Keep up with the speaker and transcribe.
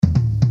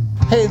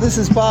Hey, this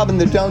is Bob in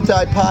the Don't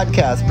Die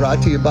podcast,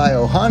 brought to you by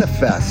Ohana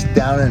Fest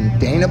down in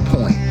Dana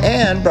Point,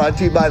 and brought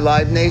to you by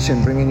Live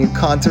Nation, bringing you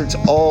concerts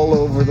all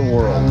over the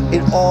world.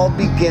 It all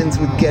begins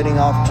with getting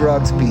off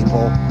drugs,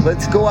 people.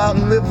 Let's go out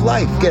and live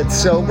life. Get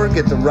sober,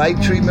 get the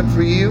right treatment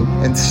for you,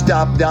 and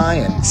stop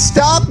dying.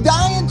 Stop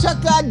dying,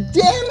 Chuck. God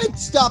damn it.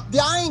 Stop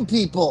dying,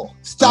 people.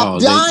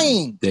 Stop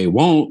dying. They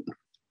won't.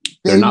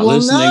 They're not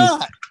listening.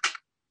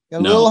 A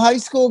little high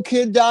school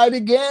kid died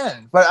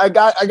again. But I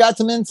got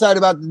some insight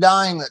about the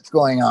dying that's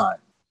going on.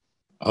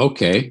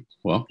 Okay.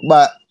 Well.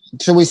 But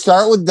should we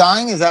start with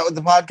dying? Is that what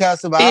the podcast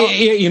is about?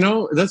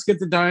 Yeah, let's get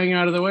the dying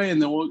out of the way,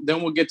 and then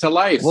we'll get to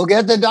life. We'll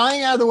get the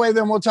dying out of the way,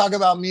 then we'll talk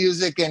about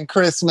music and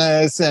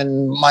Christmas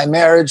and my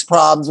marriage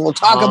problems. We'll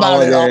talk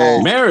about it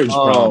all. Marriage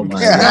problems.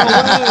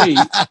 No way.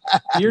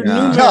 You're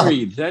new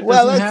married. That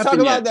let's talk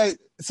about that.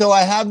 So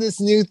I have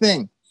this new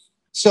thing.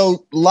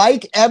 So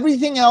like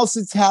everything else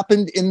that's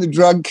happened in the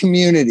drug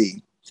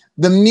community,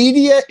 the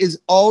media is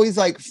always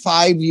like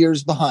 5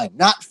 years behind,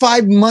 not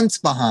 5 months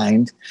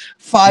behind,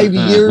 5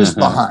 years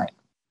behind.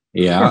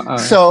 Yeah.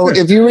 So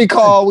if you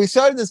recall, we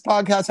started this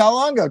podcast how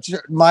long ago,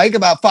 Mike?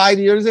 About 5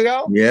 years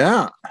ago?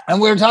 Yeah. And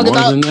we were talking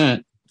about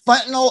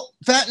fentanyl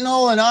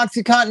and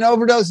OxyContin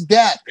overdose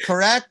death,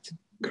 correct?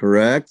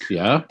 Correct.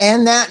 Yeah.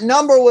 And that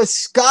number was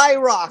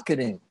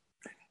skyrocketing.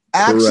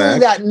 Actually,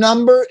 that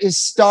number is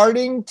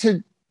starting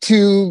to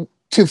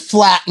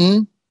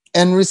flatten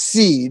and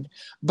recede,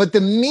 but the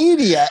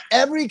media,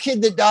 every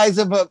kid that dies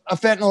of a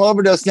fentanyl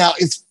overdose now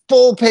is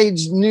full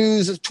page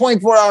news,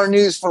 24-hour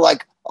news for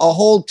like a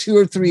whole 2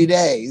 or 3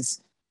 days.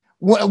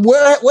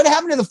 What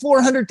happened to the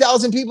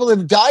 400,000 people that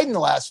have died in the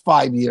last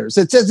 5 years?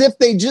 It's as if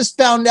they just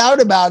found out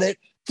about it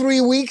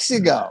 3 weeks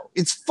ago.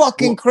 It's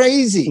fucking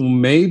crazy.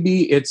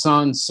 Maybe it's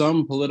on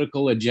some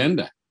political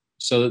agenda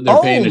so that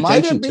they're paying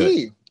attention to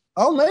it.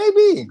 Oh,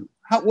 maybe.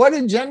 What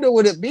agenda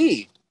would it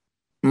be?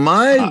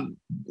 My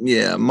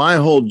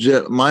whole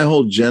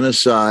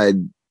genocide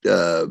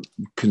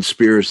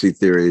conspiracy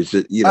theories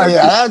that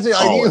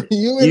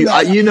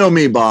you know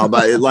me, Bob.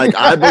 I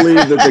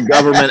believe that the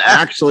government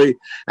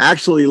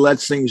actually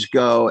lets things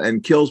go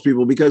and kills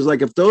people, because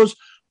like if those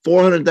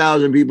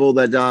 400,000 people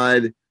that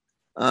died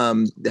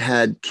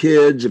had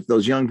kids, if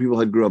those young people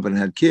had grew up and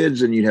had kids,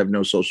 then you'd have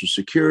no social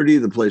security,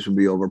 the place would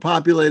be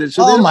overpopulated.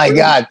 So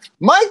God,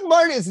 Mike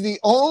Martin is the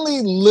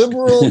only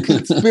liberal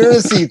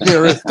conspiracy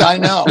theorist I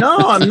know. No,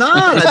 I'm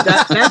not.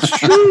 That's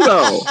true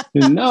though.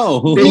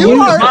 No, you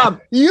are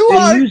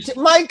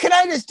Mike. Can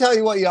I just tell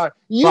you what you are?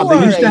 You Bob,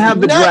 are used to have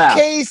the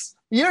nutcase.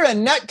 You're a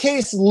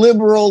nutcase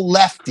liberal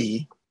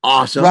lefty.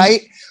 Awesome,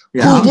 right?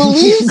 Yeah. Who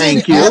believes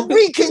in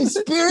every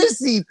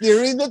conspirody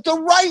theory that the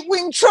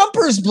right-wing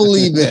Trumpers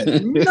believe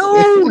in.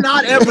 No,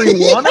 not every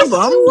one of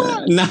them.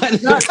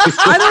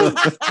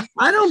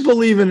 I don't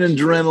believe in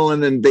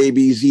adrenaline and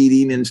babies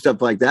eating and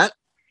stuff like that.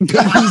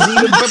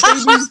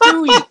 Babies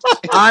do eat.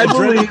 I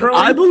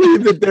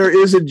believe that there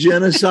is a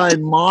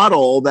genocide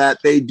model that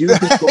they do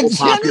control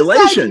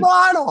population.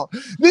 Model.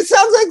 This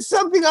sounds like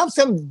something off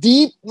some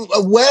deep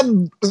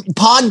web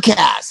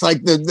podcast,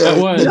 like the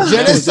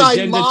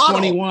genocide model.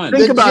 21.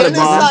 Think about it,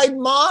 Bob. Genocide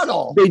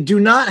model. They do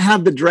not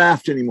have the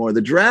draft anymore.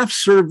 The draft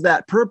served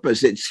that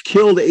purpose. It's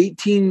killed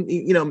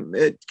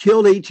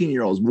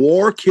 18-year-olds.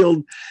 War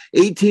killed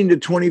 18 to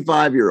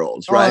 25 years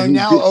olds. Right?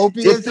 Now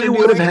opiates are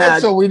doing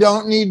it, so we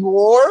don't need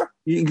war.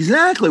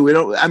 Exactly. We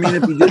don't. I mean,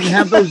 if you didn't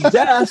have those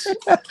deaths,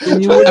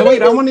 then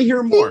I want to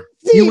hear more.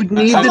 You would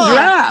need the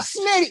draft.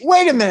 Smitty,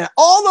 wait a minute.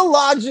 All the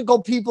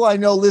logical people I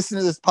know listen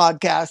to this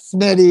podcast,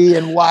 Smitty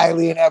and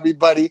Wiley and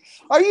everybody.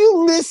 Are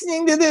you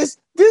listening to this?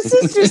 This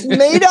is just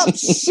made up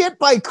shit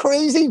by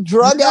crazy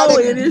drug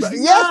addicts. It is.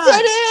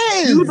 Yes, it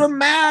is. Do the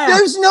math.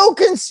 There's no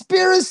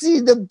conspiracy.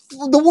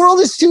 The world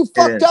is too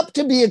fucked up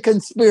to be a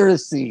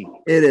conspiracy.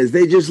 It is.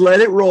 They just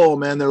let it roll,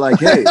 man. They're like,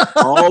 hey,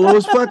 all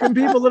those fucking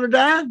people that are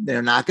dying,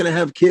 they're not going to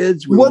have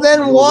kids. Well,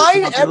 then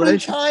why every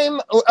time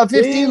a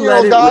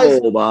 15-year-old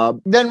dies,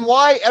 Bob? Then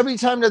why every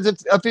time that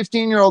a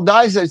 15-year-old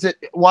dies,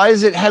 why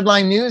is it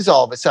headline news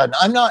all of a sudden?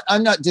 I'm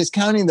not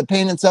discounting the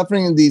pain and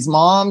suffering of these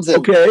moms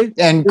and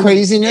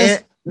craziness.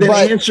 Then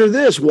answer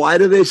this. Why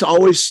do they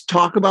always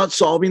talk about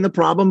solving the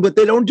problem, but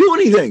they don't do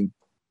anything?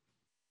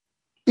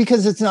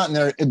 Because it's not in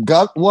their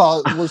gut.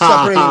 Well, we're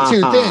separating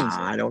two things.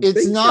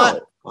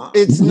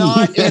 It's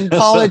not in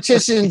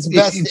politicians'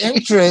 best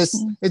interest.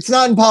 It's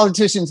not in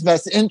politicians'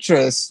 best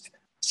interest,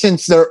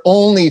 since their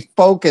only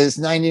focus,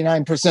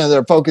 99% of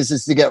their focus,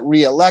 is to get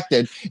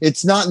reelected.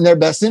 It's not in their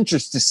best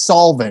interest to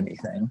solve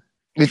anything.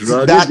 It's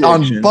drug that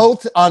addiction.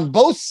 on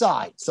both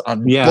sides.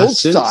 Drug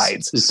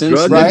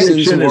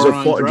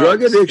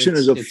addiction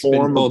is a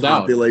form of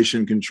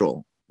population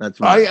control. That's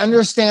I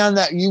understand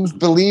that you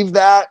believe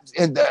that.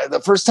 And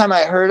the first time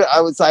I heard it, I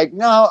was like,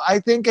 no, I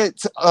think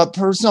it's a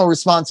personal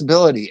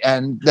responsibility,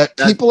 and that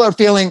people are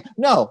feeling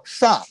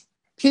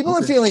People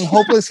are feeling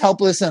hopeless,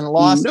 helpless, and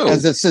lost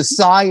as a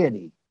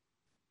society.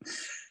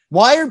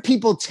 Why are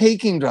people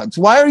taking drugs?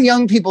 Why are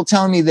young people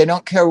telling me they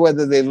don't care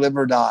whether they live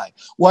or die?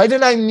 Why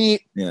did I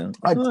meet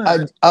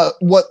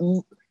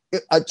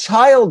a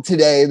child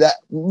today that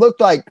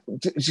looked like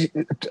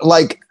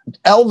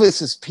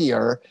Elvis's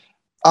peer,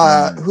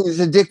 who's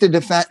addicted to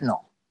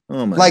fentanyl.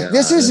 Oh my God,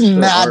 this is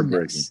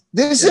madness.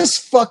 This is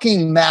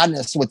fucking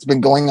madness. What's been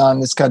going on in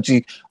this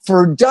country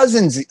for a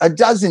dozen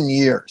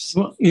years.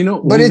 Well,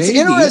 but it's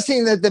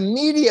interesting that the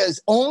media has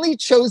only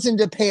chosen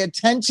to pay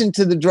attention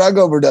to the drug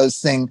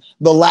overdose thing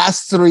the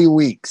last 3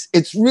 weeks.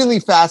 It's really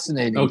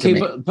fascinating. Okay,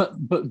 but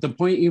the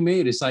point you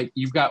made is like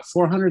you've got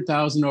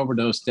 400,000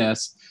 overdose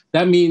deaths.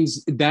 That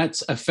means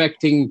that's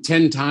affecting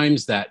 10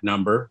 times that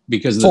number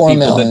because of the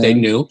people that they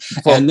knew.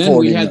 And then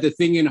we had the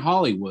thing in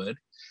Hollywood.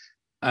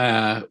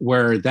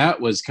 Where that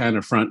was kind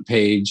of front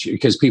page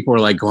because people were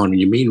like going,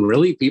 you mean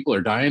really people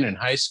are dying in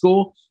high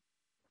school?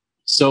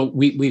 So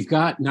we've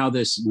got now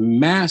this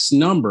mass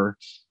number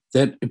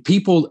that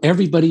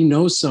everybody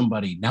knows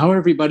somebody. Now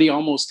everybody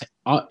almost,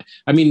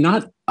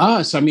 not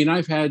us.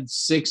 I've had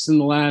 6 in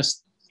the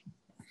last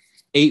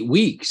 8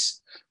 weeks,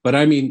 but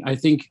I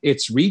think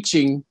it's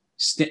reaching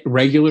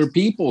regular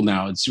people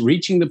now. It's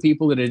reaching the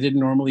people that it didn't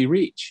normally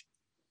reach.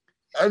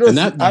 I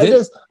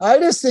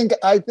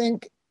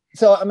think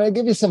so. I'm going to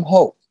give you some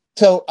hope.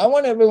 So I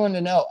want everyone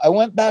to know I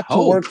went back to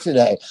work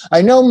today.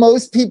 I know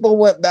most people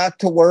went back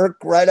to work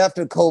right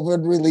after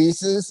COVID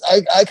releases.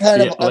 I'm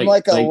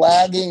like a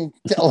lagging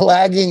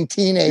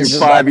teenager. You're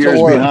 5 years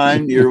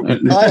behind.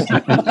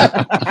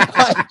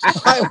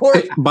 I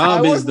worked.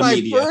 Bob is the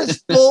media. My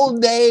first full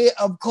day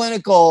of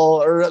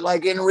clinical or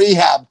like in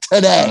rehab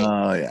today.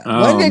 Oh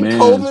yeah. When did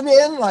COVID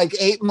end? Like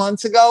 8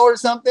 months ago or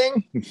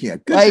something? Yeah.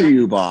 Good for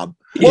you, Bob.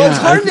 Well, it's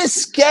hard to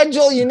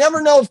schedule. You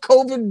never know if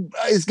COVID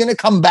is going to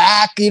come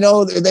back.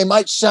 They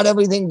might shut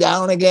everything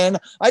down again.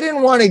 I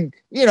didn't want to,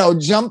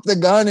 jump the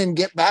gun and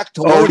get back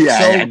to work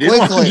so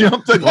quickly.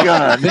 Jump the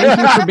gun. Thank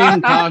you for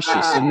being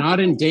cautious and not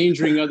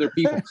endangering other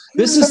people.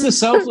 This is the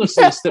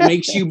selflessness that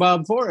makes you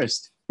Bob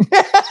Forrest.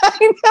 I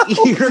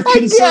know. You're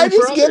concerned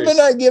for others.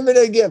 I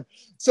give.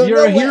 So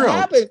you're a hero. What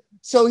happened?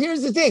 So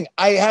here's the thing.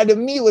 I had to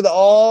meet with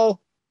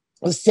all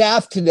the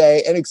staff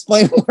today and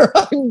explain where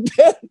I've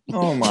been.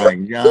 Oh my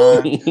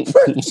God.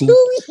 For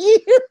 2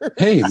 years.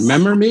 Hey,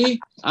 remember me?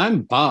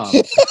 I'm Bob.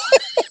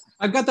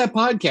 I've got that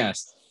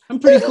podcast. I'm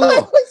pretty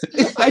cool.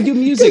 I do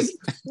music.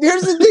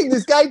 Here's the thing.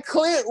 This guy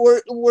Clint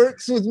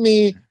works with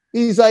me.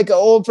 He's like an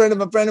old friend of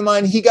a friend of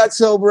mine. He got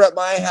sober at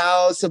my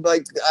house of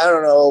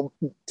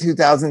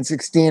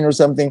 2016 or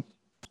something.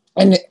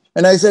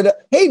 And I said,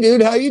 hey,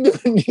 dude, how you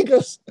doing? He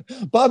goes,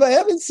 Bob, I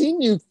haven't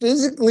seen you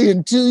physically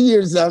in 2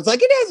 years. And I was like,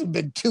 it hasn't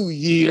been 2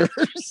 years.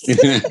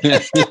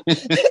 It's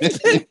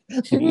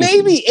been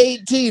maybe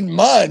 18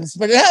 months,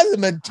 but it hasn't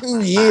been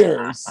 2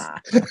 years.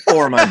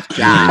 4 months.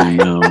 I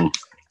know.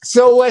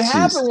 So what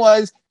happened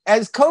was,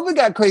 as COVID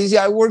got crazy,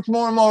 I worked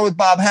more and more with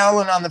Bob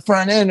Howland on the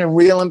front end and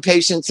reeling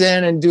patients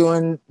in and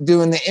doing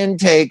the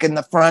intake in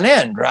the front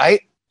end,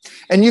 right?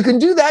 And you can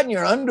do that in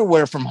your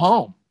underwear from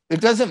home. It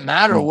doesn't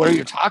matter where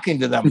you're talking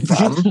to them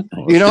from.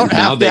 You don't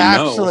have to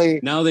actually.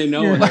 Now they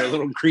know when they're a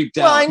little creeped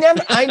out. Well,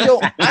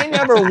 I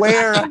never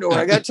wear underwear.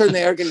 I got to turn the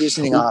air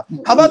conditioning off.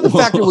 How about the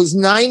fact it was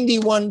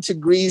 91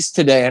 degrees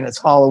today and it's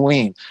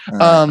Halloween?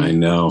 I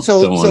know.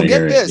 So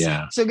get this.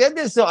 Yeah. So get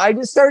this. So I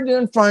just started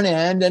doing front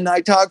end and I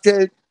talked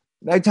to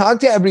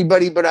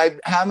everybody, but I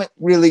haven't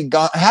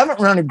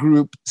run a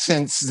group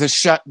since the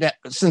shutdown,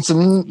 since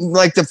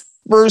like the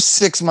first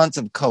 6 months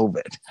of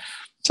COVID.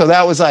 So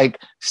that was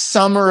like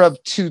summer of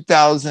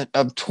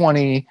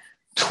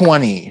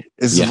 2020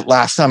 is the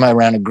last time I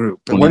ran a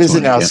group. And what is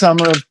it now? Yeah.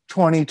 Summer of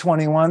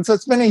 2021. So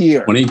it's been a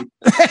year.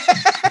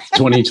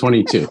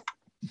 2022.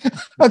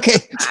 Okay,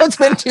 so it's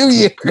been 2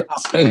 years.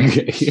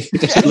 Okay.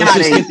 Let's just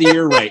get the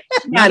year right.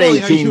 Not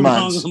 18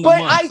 months.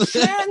 But I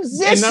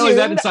transitioned. And not only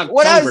that, it's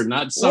October,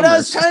 not summer. What I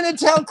was trying to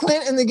tell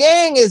Clint and the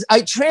gang is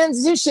I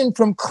transitioned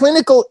from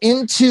clinical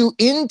into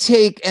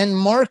intake and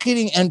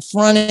marketing and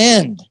front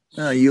end.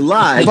 Oh, you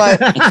lied.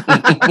 But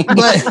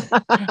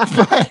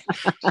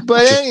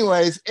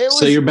anyways, it was.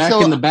 So you're back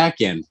in the back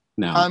end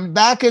now. I'm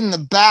back in the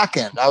back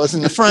end. I was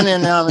in the front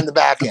end. Now I'm in the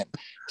back end.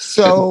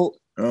 So,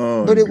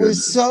 it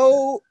was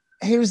so.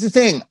 Here's the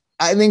thing.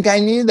 I think I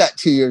needed that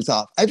 2 years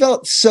off. I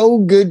felt so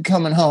good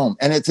coming home,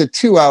 and it's a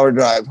 2-hour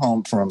drive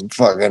home from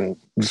fucking.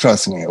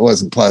 Trust me, it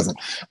wasn't pleasant.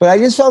 But I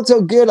just felt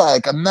so good. I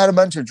met a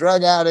bunch of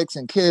drug addicts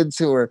and kids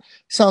who are,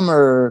 some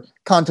are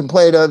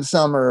contemplative,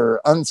 some are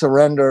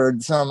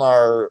unsurrendered, some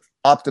are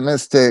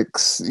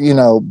optimistics,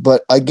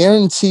 but I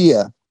guarantee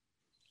you,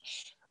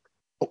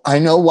 I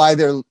know why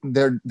the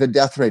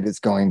death rate is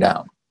going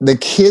down. The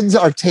kids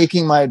are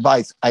taking my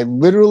advice. I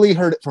literally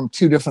heard it from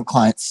 2 different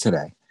clients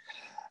today.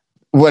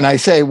 When I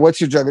say, what's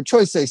your drug of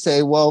choice? They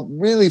say, well,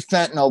 really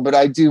fentanyl, but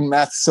I do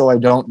meth so I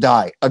don't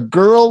die. A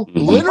girl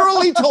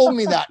literally told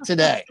me that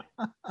today.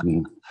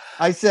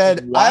 I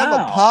said, wow. I have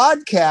a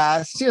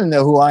podcast. She didn't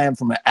know who I am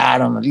from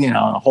Adam,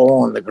 a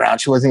hole in the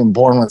ground. She wasn't even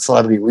born when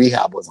Celebrity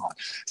Rehab was on.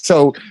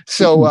 So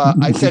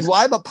I said, well,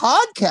 I have a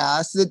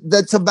podcast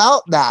that's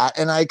about that.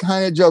 And I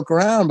kind of joke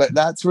around, but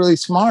that's really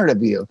smart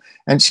of you.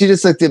 And she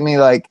just looked at me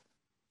like,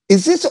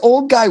 is this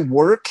old guy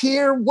work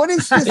here? What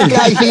is this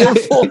guy here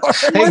for?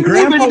 Hey,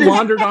 Grandpa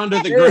wandered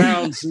onto the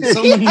grounds. And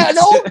an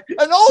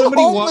old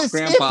homeless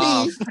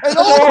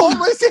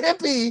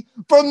hippie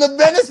from the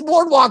Venice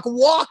Boardwalk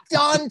walked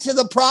onto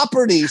the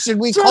property. Should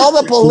we call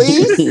the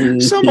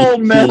police? Some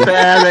old meth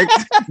addict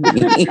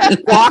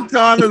walked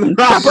onto the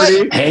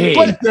property.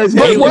 I've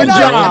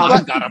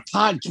got a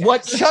podcast.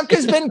 What Chuck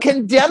has been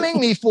condemning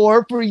me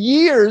for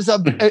years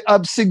of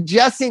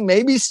suggesting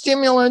maybe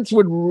stimulants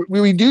would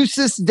reduce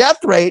this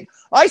death rate.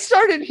 I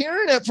started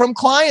hearing it from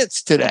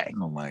clients today.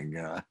 Oh my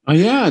God. Oh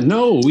yeah,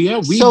 no, we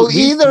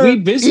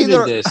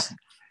visited this.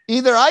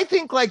 Either I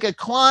think like a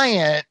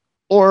client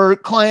or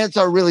clients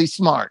are really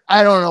smart.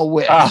 I don't know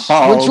which.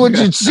 Which would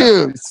you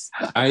choose?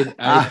 I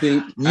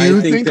think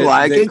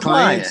like a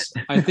client.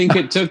 I think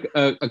it took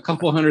a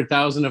couple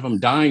 100,000 of them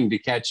dying to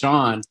catch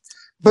on.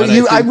 But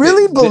I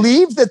really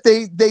believe that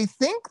they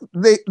think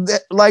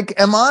that like,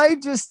 am I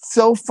just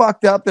so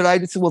fucked up that I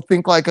just will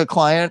think like a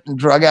client and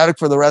drug addict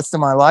for the rest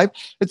of my life?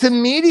 It's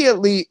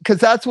immediately, because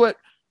that's what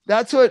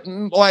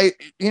why,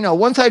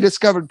 once I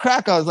discovered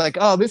crack, I was like,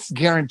 oh, this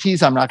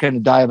guarantees I'm not going to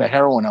die of a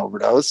heroin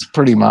overdose,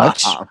 pretty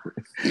much. Wow.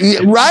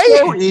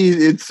 Right?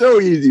 It's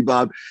so easy,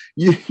 Bob.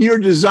 Your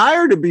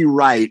desire to be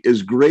right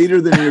is greater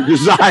than your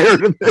desire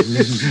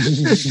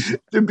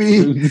to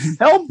be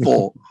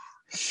helpful.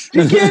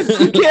 You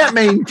can't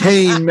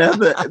maintain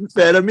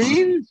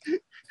methamphetamine.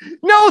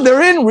 No,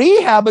 they're in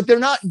rehab, but they're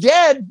not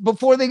dead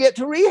before they get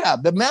to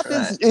rehab. The meth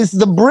is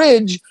the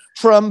bridge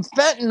from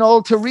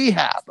fentanyl to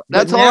rehab.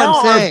 That's all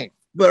I'm saying.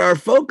 But our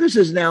focus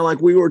is now,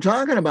 like we were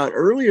talking about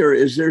earlier,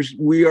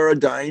 we are a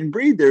dying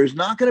breed. There's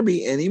not going to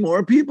be any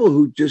more people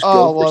who just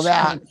go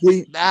for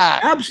complete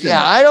abstinence.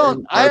 Yeah, I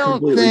don't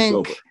think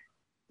sober.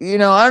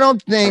 I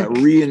don't think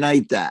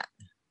reunite that.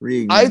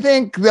 I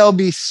think there'll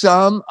be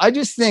some. I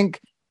just think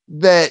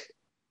that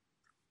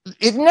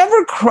it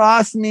never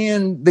crossed me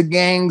in the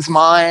gang's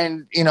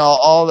mind,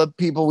 all the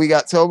people we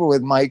got sober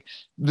with, Mike,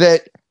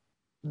 that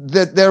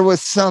there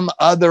was some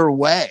other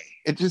way.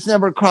 It just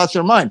never crossed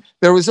their mind.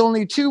 There was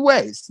only two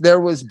ways. There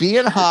was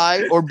being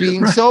high or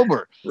being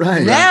sober.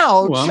 Right.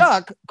 Now,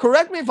 Chuck,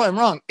 correct me if I'm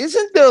wrong.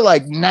 Isn't there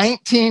like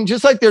 19,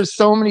 just like there's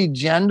so many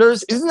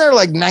genders, isn't there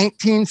like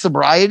 19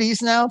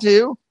 sobrieties now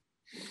too?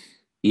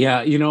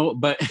 Yeah,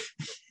 but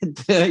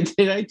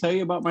did I tell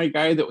you about my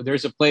guy that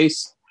there's a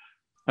place,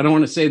 I don't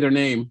want to say their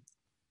name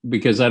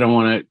because I don't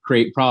want to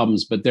create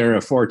problems, but they're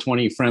a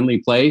 420 friendly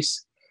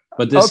place.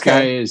 But this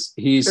guy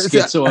he's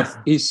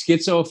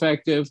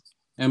schizoaffective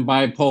and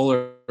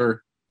bipolar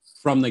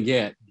from the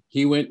get.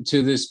 He went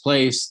to this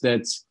place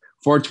that's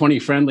 420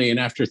 friendly, and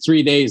after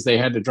 3 days, they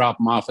had to drop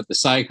him off at the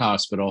psych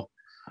hospital.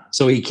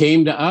 So he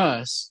came to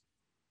us.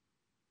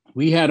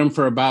 We had him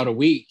for about a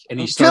week, and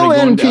he started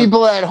going down.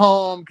 People at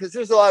home, because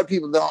there's a lot of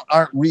people that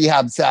aren't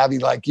rehab savvy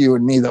like you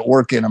and me that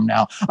work in them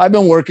now. I've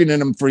been working in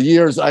them for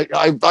years. I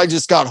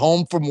just got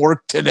home from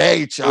work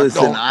today, Chuck.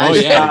 Listen,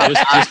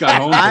 just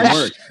got home from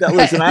work.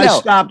 Listen, I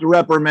stopped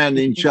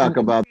reprimanding Chuck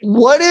about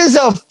what is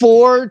a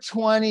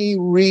 420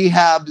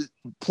 rehab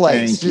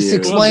place. Just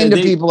explain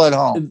to people at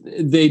home.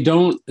 They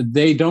don't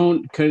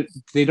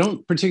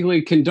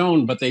particularly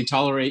condone, but they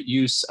tolerate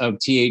use of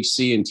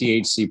THC and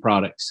THC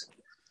products.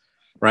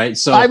 Right.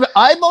 So I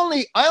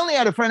only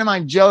had a friend of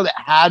mine, Joe, that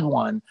had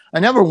one. I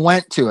never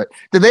went to it.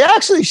 Did they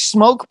actually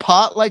smoke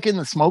pot like in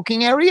the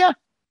smoking area?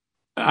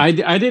 I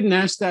didn't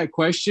ask that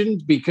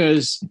question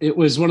because it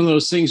was one of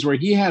those things where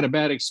he had a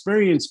bad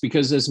experience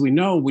because, as we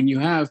know, when you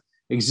have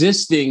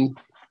existing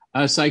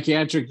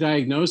psychiatric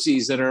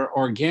diagnoses that are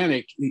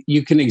organic,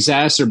 you can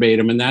exacerbate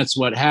them. And that's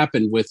what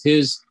happened with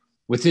his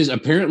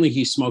apparently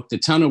he smoked a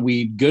ton of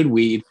weed, good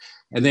weed.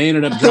 And they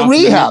ended up dropping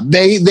rehab.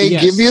 They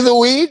give you the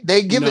weed.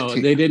 They give it to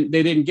you. They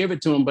didn't give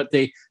it to him, but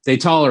they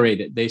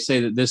tolerate it. They say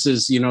that this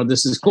is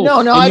cool.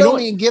 No, I don't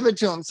mean give it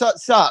to them.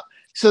 Stop.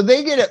 So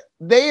they get it.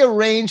 They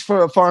arrange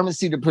for a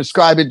pharmacy to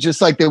prescribe it,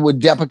 just like they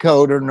would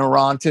Depakote or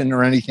Neurontin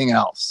or anything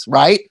else,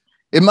 right?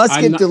 It must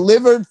get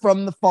delivered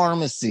from the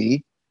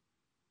pharmacy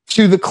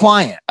to the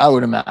client, I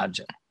would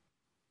imagine.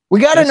 We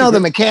got to know the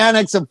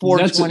mechanics of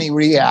 420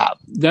 rehab.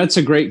 That's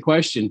a great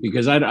question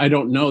because I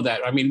don't know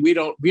that. I mean,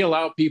 we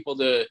allow people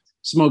to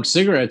smoke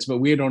cigarettes, but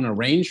we don't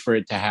arrange for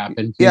it to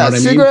happen. You know what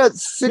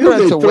cigarettes. They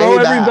throw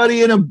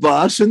everybody in a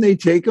bus and they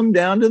take them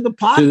down to the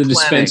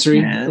dispensary.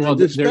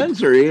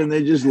 And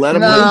they just let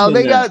them. No,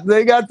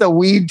 they got the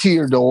weed to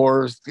your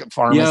doors.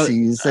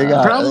 Pharmacies. They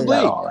got probably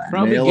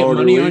get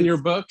money on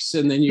your books,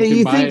 and then you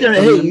can buy it.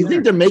 You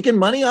think they're making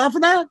money off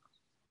of that?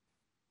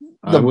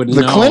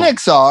 The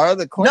clinics are. I'm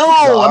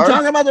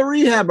talking about the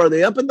rehab. Are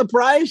they upping the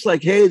price?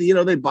 Like, hey,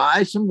 they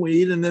buy some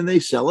weed and then they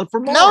sell it for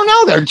more.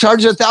 No, they're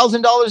charging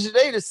 $1,000 a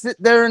day to sit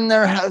there in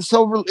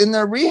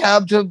their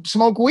rehab to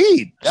smoke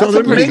weed. That's so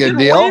they're a pretty making good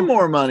deal. Way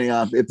more money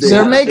off if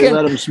they're making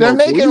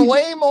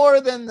way more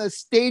than the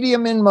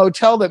Stadium Inn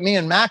motel that me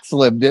and Max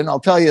lived in. I'll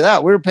tell you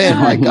that. We were paying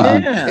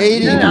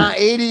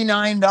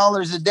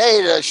 $89 a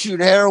day to shoot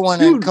heroin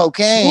and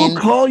cocaine.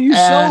 We'll call you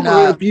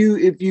sober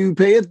if you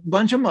pay a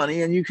bunch of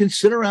money and you can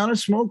sit around want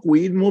to smoke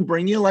weed, and we'll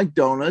bring you like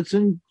donuts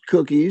and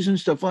cookies and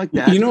stuff like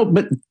that.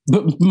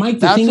 But Mike,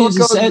 the thing is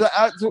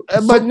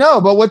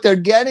but what they're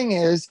getting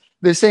is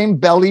the same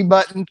belly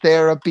button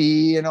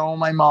therapy,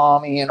 my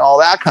mommy and all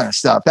that kind of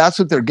stuff. That's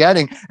what they're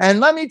getting. And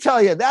let me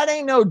tell you, that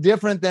ain't no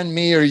different than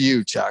me or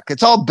you, Chuck.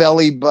 It's all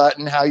belly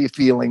button. How you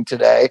feeling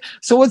today?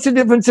 So what's the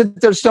difference if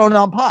they're stoned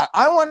on pot?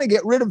 I want to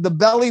get rid of the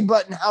belly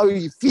button. How are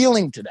you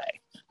feeling today?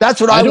 That's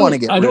what I want to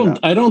get rid of.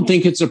 I don't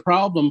think it's a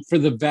problem for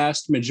the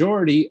vast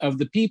majority of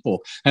the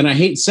people. And I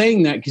hate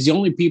saying that because the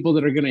only people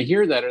that are going to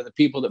hear that are the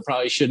people that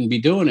probably shouldn't be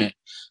doing it.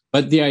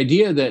 But the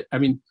idea that,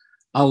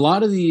 a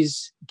lot of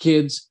these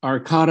kids are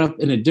caught up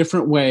in a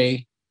different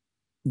way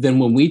than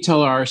when we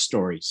tell our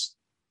stories.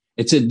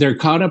 They're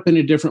caught up in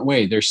a different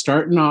way. They're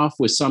starting off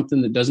with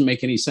something that doesn't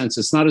make any sense.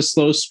 It's not a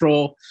slow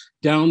stroll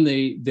down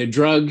the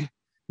drug,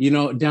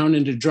 down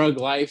into drug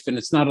life, and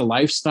it's not a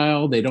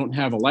lifestyle. They don't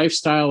have a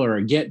lifestyle or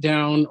a get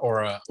down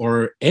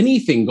or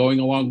anything going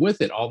along with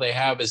it. All they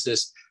have is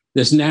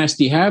this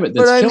nasty habit.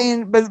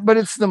 But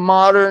it's the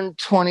modern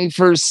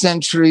 21st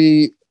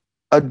century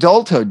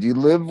adulthood. You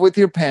live with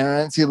your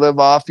parents, you live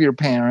off your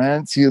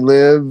parents, you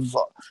live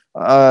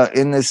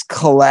in this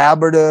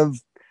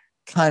collaborative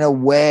kind of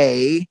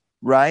way,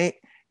 right?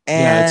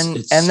 And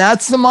and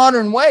that's the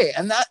modern way.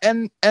 And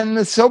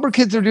the sober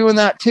kids are doing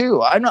that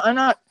too. I'm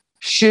not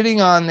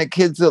shitting on the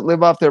kids that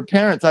live off their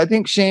parents. I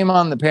think shame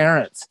on the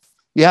parents.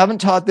 You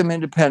haven't taught them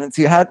independence.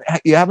 You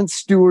haven't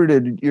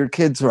stewarded your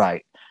kids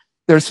right.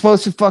 They're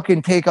supposed to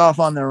fucking take off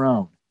on their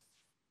own.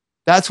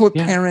 That's what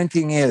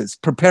parenting is,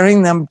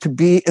 preparing them to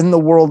be in the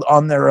world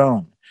on their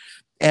own.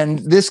 And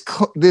this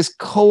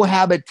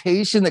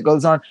cohabitation that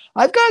goes on.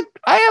 I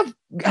have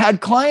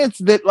had clients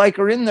that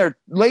are in their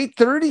late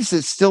 30s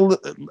that still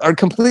are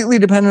completely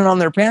dependent on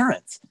their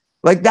parents.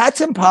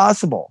 That's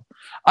impossible.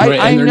 Right,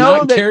 I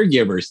know that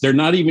caregivers. They're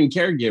not even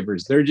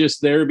caregivers. They're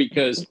just there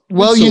because.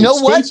 Well, you know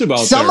what?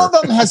 Some of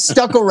them have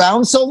stuck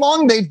around so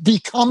long they've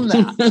become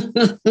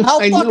that. How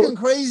fucking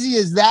crazy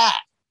is that?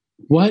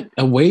 What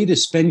a way to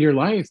spend your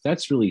life.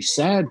 That's really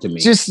sad to me.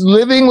 Just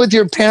living with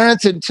your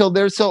parents until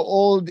they're so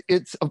old,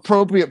 it's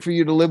appropriate for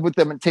you to live with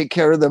them and take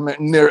care of them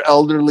in their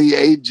elderly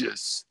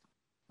ages.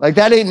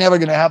 That ain't never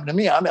going to happen to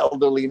me. I'm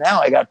elderly now.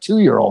 I got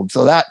 2-year-olds.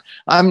 So that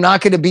I'm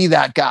not going to be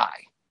that guy.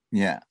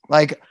 Yeah.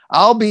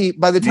 I'll be,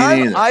 by the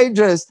time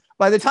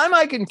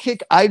I can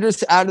kick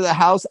Idris out of the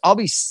house, I'll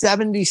be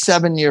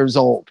 77 years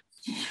old.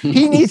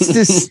 He needs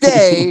to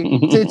stay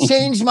to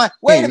change my,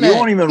 wait a minute. You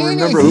won't even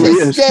remember who he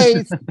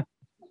is.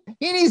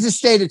 He needs to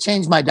stay to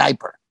change my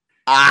diaper.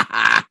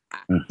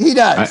 He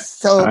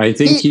does. I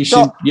think he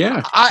should.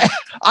 Yeah.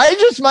 I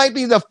just might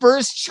be the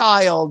first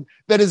child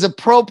that is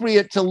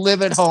appropriate to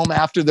live at home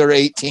after they're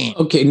 18.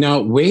 Okay, now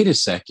wait a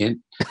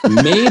second.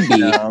 Maybe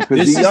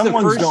this the young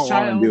ones don't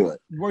want to do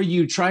it. Where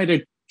you try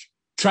to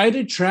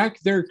track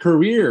their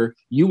career.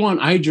 You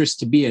want Idris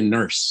to be a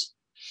nurse.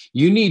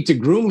 You need to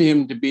groom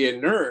him to be a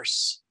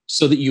nurse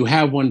so that you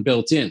have one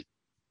built in.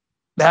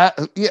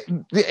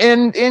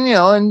 And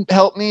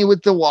help me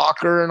with the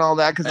walker and all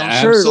that, because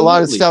I'm sure a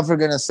lot of stuff are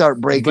going to start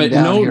breaking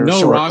down here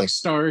shortly. Rock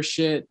star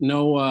shit,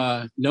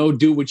 no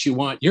do what you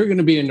want. You're going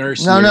to be a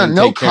nurse.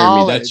 No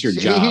college. That's your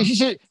job.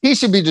 He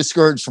should be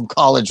discouraged from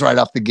college right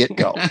off the get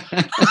go.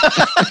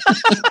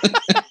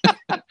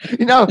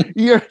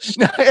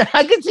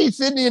 I can see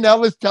Sidney and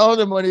Elvis telling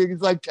him when he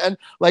was 10,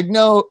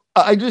 no,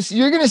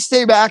 you're going to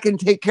stay back and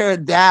take care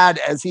of Dad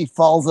as he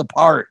falls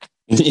apart.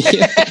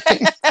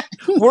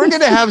 We're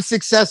going to have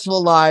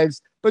successful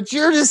lives, but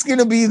you're just going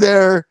to be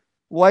there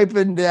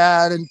wiping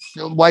Dad and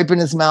wiping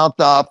his mouth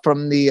off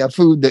from the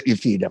food that you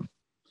feed him.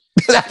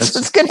 That's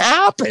what's going to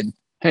happen.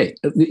 Hey,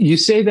 you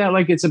say that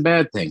like it's a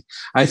bad thing.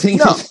 I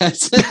think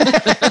that's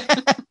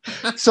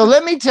So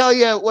let me tell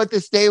you what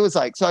this day was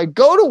like. So I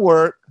go to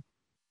work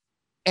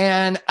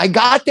and I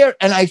got there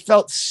and I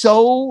felt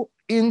so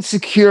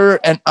insecure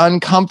and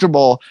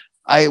uncomfortable.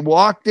 I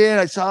walked in,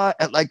 I saw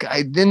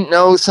I didn't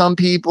know some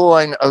people.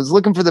 I was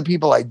looking for the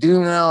people I do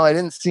know. I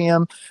didn't see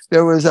them.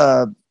 There was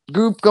a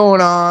group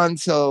going on,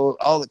 so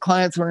all the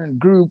clients were in a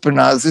group,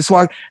 and I was just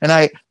walking. And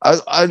I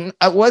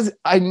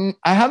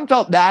haven't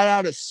felt that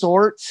out of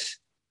sorts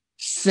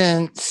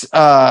since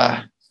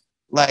I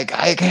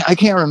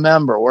can't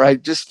remember, where I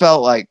just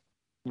felt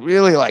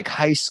really like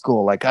high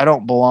school, I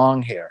don't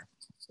belong here.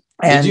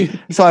 And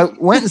so I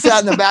went and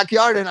sat in the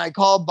backyard and I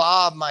called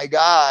Bob, my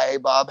guy,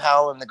 Bob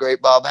Howland, the great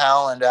Bob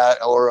Howland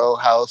at Oro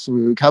House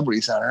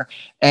Recovery Center.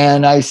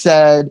 And I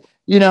said,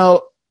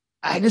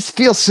 I just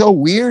feel so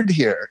weird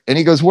here. And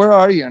he goes, where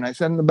are you? And I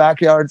said, in the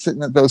backyard,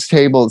 sitting at those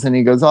tables. And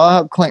he goes,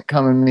 I'll have Clint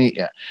come and meet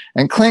you.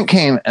 And Clint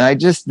came and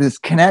this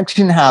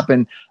connection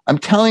happened. I'm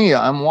telling you,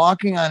 I'm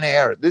walking on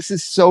air. This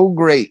is so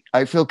great.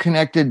 I feel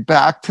connected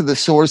back to the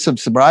source of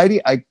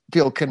sobriety. I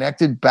feel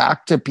connected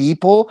back to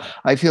people.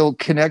 I feel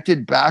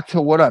connected back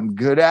to what I'm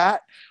good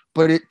at.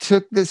 But it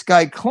took this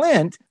guy,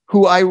 Clint,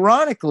 who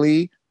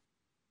ironically,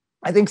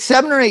 I think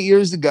 7 or 8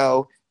 years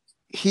ago,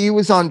 he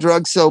was on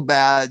drugs so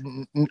bad,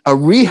 a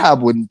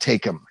rehab wouldn't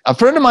take him. A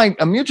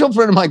mutual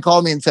friend of mine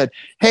called me and said,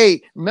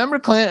 hey, remember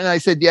Clint? And I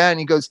said, yeah. And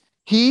he goes,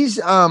 he's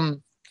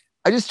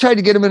I just tried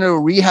to get him into a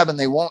rehab and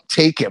they won't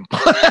take him.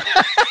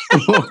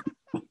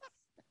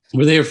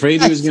 Were they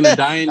afraid he was going to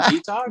die in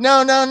detox?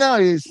 No.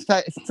 He's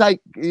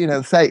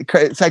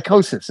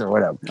psychosis or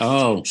whatever.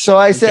 Oh, so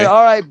I said,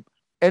 all right.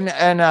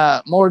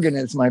 And Morgan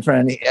is my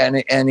friend.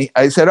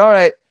 I said, all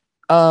right,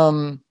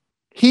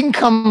 he can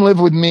come live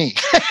with me.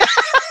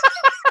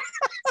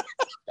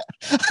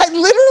 I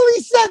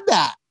literally said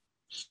that.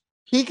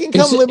 He can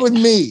come live with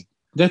me.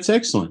 That's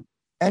excellent.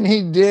 And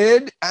he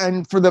did.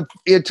 And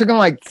it took him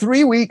like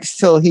 3 weeks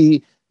till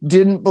he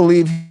didn't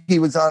believe he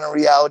was on a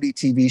reality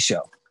TV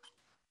show.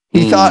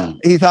 He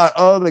thought,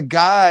 oh, the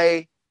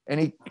guy,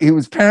 and he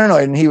was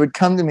paranoid, and he would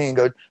come to me and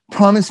go,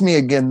 promise me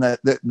again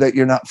that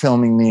you're not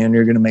filming me and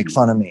you're going to make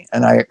fun of me.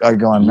 And I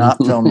go, I'm not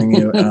filming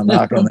you and I'm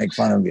not going to make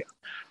fun of you.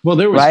 Well,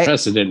 there was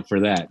precedent for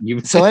that.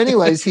 So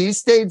anyways, he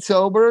stayed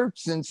sober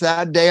since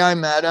that day I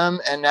met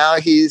him. And now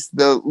he's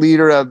the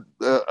leader of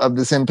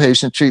this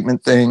inpatient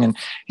treatment thing. And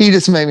he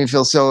just made me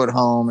feel so at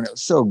home. And it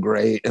was so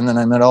great. And then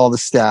I met all the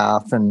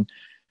staff and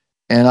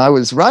I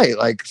was right.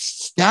 Like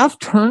staff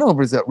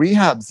turnovers at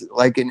rehabs,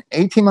 like in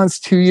 18 months,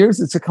 2 years,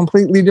 it's a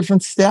completely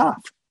different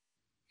staff.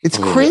 It's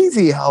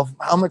crazy how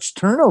much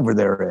turnover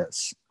there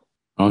is.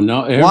 Oh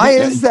no! Why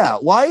is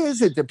that? Why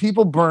is it that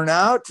people burn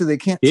out so they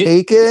can't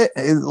take it?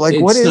 Like,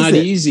 what is it? It's not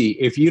easy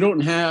if you're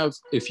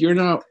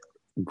not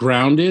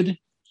grounded,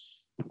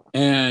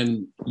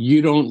 and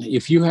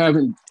if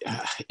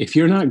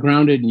you're not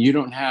grounded and you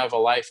don't have a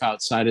life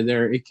outside of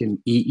there, it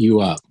can eat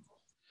you up.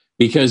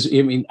 Because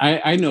I mean,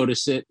 I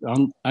notice it.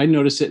 I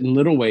notice it in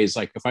little ways.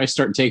 Like if I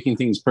start taking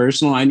things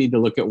personal, I need to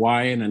look at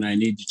why, and I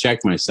need to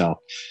check myself.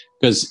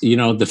 Because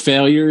the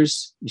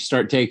failures, you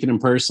start taking them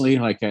personally.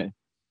 And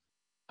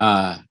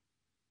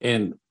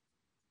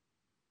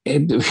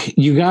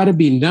you got to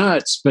be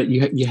nuts, but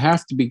you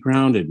have to be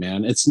grounded,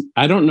 man.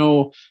 I don't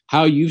know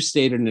how you've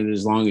stayed in it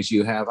as long as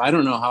you have. I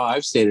don't know how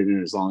I've stayed in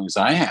it as long as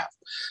I have,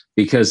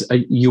 because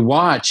you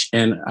watch,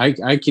 and I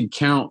can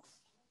count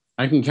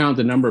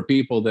the number of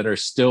people that are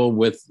still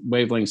with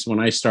Wavelengths when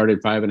I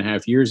started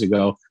 5.5 years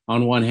ago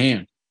on one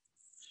hand.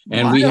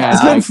 And we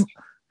had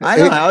I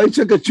know how he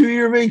took a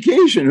 2-year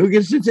vacation. Who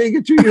gets to take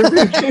a 2-year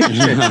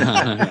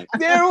vacation?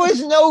 There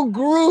was no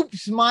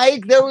groups,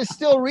 Mike. There was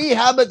still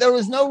rehab, but there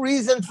was no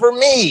reason for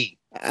me.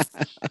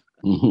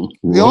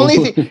 The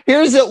only thing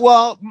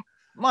well,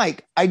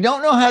 Mike, I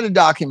don't know how to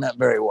document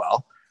very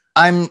well.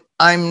 I'm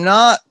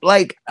not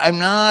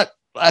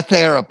a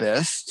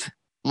therapist.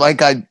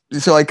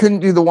 So I couldn't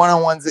do the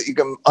one-on-ones that you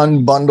can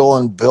unbundle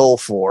and bill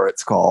for,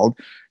 it's called.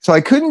 So I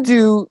couldn't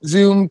do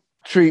Zoom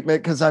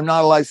treatment because I'm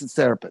not a licensed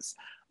therapist.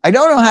 I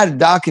don't know how to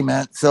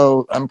document,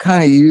 so I'm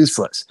kind of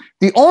useless.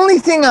 The only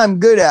thing I'm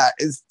good at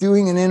is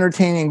doing an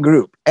entertaining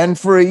group. And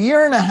for 1.5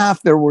 years,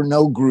 there were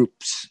no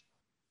groups.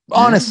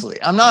 Honestly,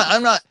 I'm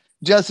not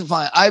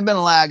justifying. I've been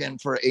lagging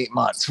for 8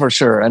 months for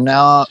sure. And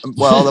now,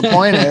 the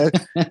point is,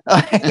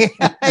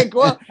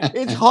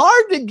 it's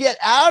hard to get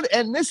out.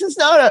 And this is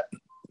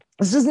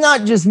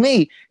not just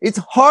me. It's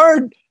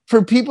hard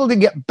for people to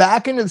get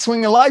back into the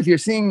swing of life. You're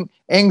seeing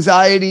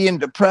anxiety and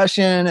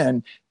depression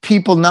and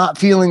people not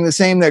feeling the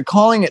same. They're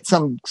calling it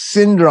some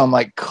syndrome,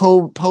 like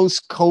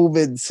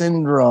post-COVID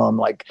syndrome.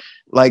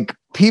 Like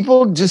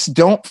people just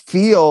don't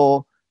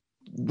feel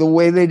the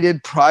way they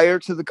did prior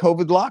to the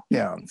COVID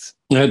lockdowns.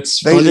 That's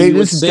funny. They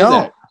just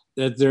don't.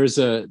 That there's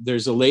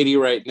a lady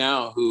right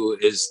now who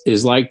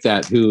is like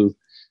that, who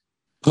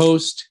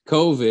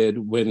post-COVID,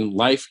 when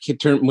life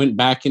went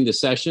back into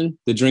session,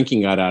 the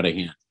drinking got out of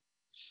hand.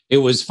 It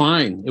was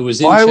fine. It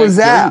was. Why was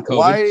that?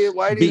 Why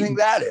do you think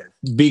that is?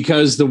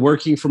 Because the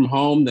working from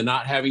home, the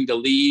not having to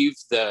leave,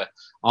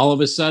 all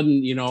of a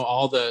sudden,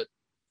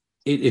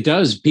 it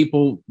does.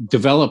 People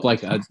develop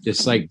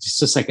it's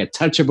just like a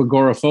touch of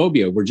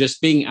agoraphobia, where just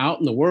being out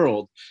in the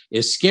world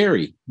is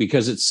scary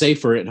because it's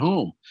safer at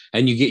home,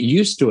 and you get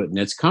used to it and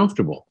it's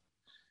comfortable.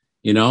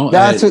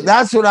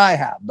 That's what I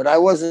have, but I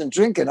wasn't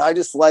drinking. I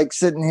just like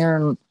sitting here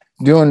and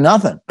doing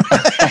nothing.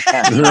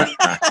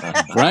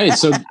 Right.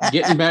 So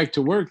getting back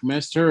to work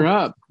messed her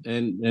up.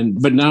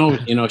 But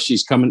now,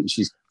 she's coming,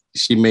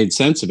 she made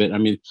sense of it. I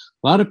mean,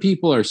 a lot of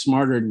people are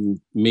smarter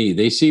than me.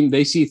 They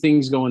see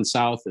things going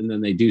south and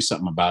then they do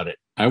something about it.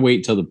 I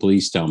wait till the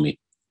police tell me.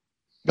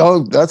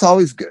 Oh, that's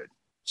always good.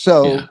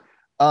 So,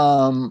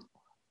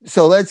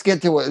 so let's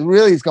get to what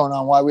really is going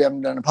on, why we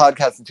haven't done a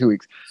podcast in 2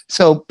 weeks.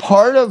 So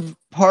part of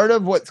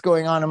what's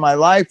going on in my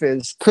life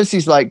is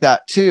Chrissy's like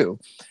that too.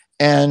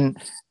 And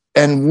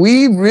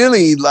we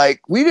really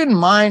we didn't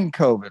mind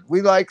COVID.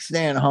 We like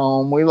staying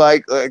home. We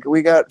like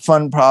we got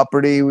fun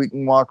property. We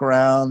can walk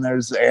around.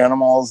 There's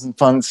animals and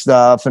fun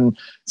stuff. And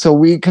so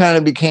we kind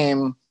of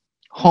became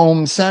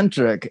home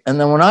centric.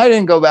 And then when I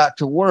didn't go back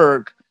to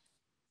work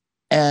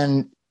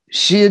and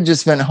she had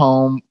just been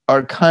home,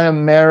 our kind of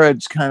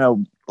marriage kind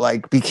of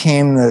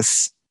became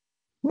this,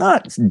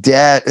 not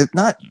dead.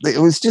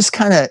 It was just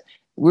kind of,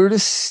 we were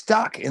just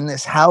stuck in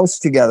this house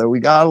together.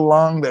 We got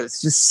along, but it's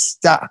just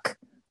stuck.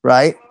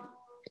 Right.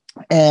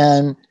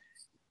 And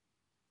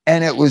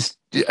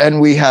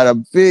we had a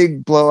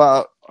big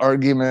blowout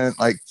argument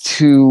like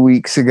 2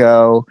 weeks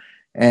ago,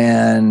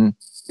 and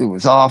it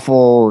was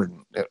awful.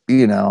 And,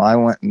 you know, I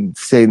went and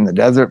stayed in the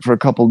desert for a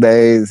couple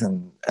days,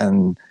 and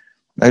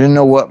I didn't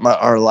know what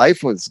our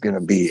life was going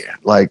to be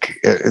like.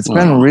 It's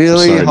been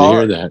really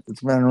hard.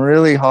 It's been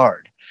really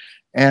hard.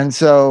 And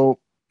so,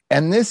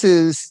 and this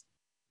is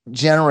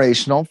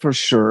generational for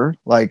sure.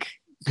 Like,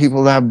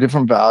 people have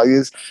different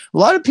values. A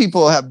lot of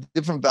people have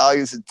different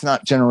values. It's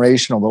not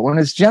generational, but when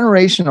it's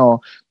generational,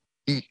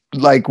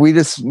 like, we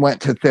just went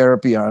to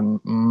therapy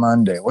on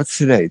Monday. What's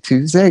today?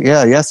 Tuesday?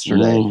 Yeah,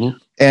 yesterday. Mm-hmm.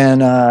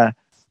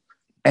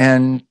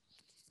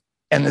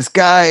 And this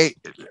guy,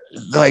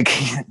 like,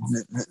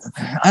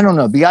 I don't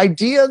know, the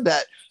idea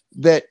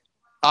that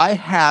I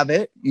have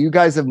it, you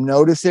guys have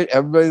noticed it,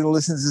 everybody that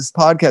listens to this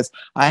podcast,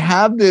 I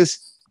have this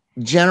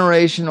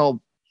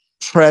generational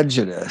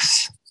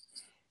prejudice,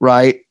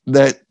 right?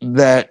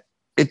 That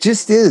it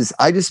just is.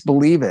 I just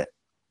believe it,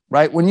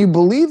 right? When you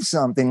believe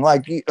something,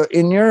 like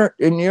in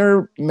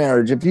your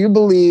marriage, if you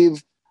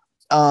believe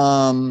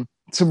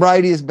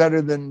sobriety is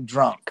better than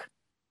drunk,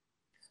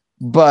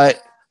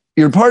 but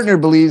your partner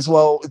believes,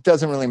 well, it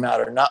doesn't really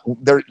matter.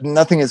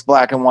 Nothing is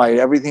black and white.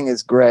 Everything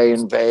is gray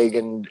and vague,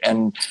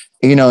 and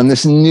you know, in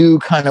this new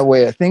kind of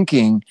way of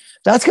thinking,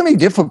 that's going to be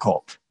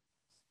difficult,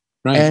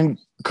 right? And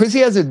because he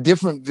has a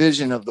different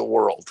vision of the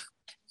world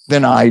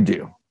than I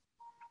do,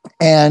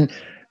 and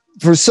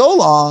for so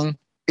long,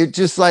 it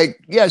just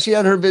like, yeah, she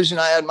had her vision,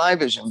 I had my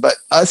vision, but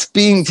us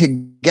being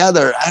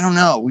together, I don't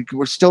know.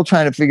 We're still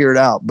trying to figure it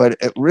out, but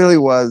it really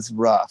was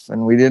rough,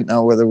 and we didn't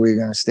know whether we were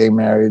going to stay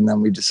married, and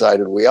then we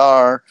decided we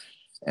are,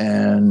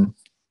 and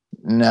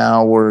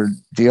now we're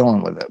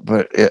dealing with it.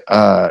 But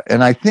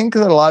and I think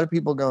that a lot of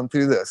people going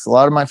through this. A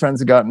lot of my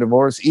friends have gotten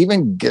divorced,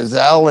 even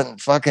Giselle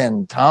and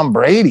fucking Tom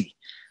Brady.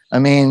 I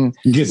mean,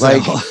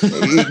 Giselle.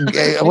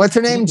 Like, what's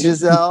her name?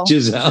 Giselle.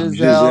 Giselle.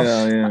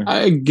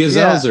 Yeah.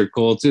 Gazelles are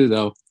cool too,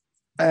 though.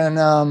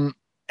 And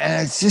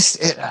it's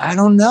just, I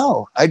don't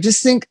know. I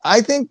think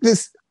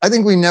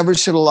we never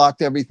should have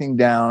locked everything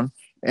down,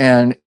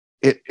 and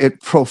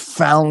it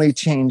profoundly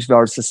changed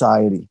our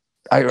society.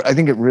 I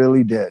think it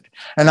really did.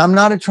 And I'm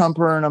not a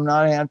Trumper, and I'm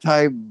not an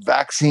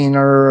anti-vacciner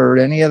or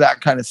any of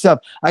that kind of stuff.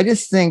 I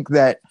just think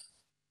that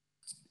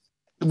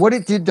what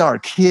it did to our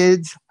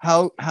kids,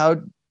 how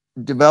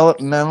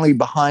developmentally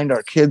behind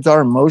our kids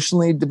are,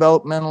 emotionally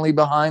developmentally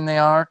behind they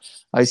are.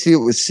 I see it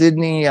with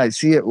Sydney. I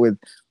see it with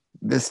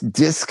this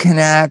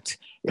disconnect,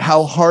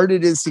 how hard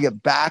it is to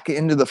get back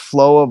into the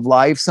flow of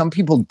life. Some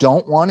people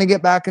don't want to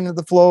get back into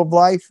the flow of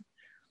life,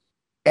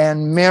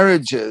 and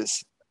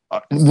marriages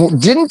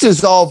didn't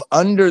dissolve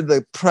under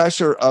the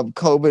pressure of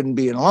COVID and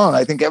being alone.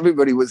 I think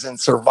everybody was in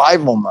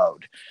survival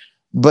mode,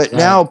 but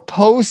now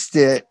post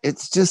it,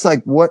 it's just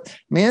like, what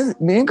me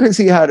and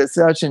Chrissy had a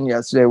session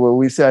yesterday where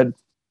we said,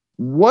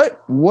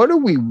 what do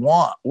we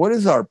want? What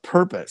is our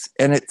purpose?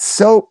 And it's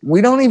so,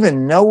 we don't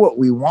even know what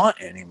we want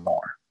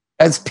anymore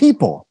as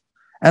people.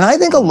 And I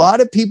think a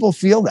lot of people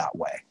feel that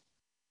way,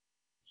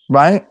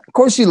 right? Of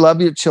course, you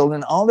love your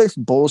children, all this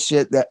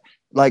bullshit that,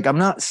 like, I'm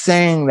not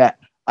saying that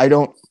I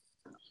don't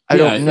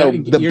know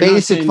the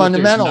basic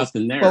fundamentals,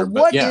 but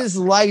what is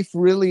life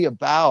really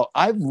about?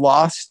 I've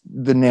lost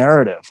the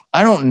narrative.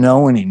 I don't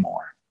know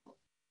anymore.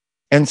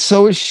 And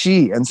so is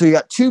she. And so you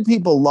got two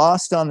people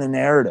lost on the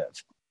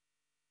narrative.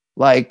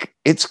 Like,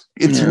 it's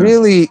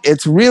really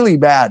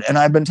bad. And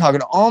I've been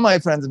talking to all my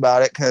friends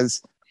about it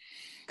because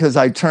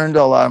I turned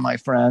to a lot of my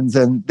friends,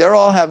 and they're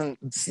all having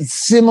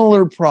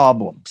similar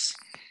problems,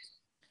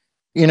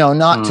 you know,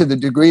 not to the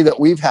degree that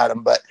we've had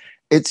them, but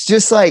it's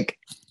just like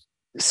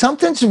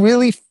something's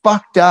really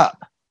fucked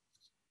up.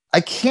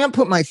 I can't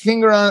put my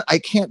finger on it. I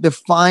can't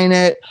define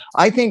it.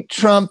 I think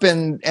Trump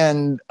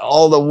and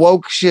all the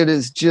woke shit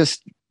is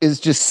just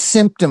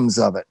symptoms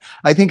of it.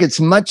 I think it's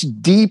much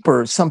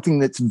deeper, something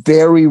that's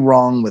very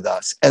wrong with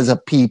us as a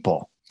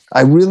people.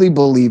 I really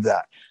believe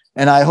that.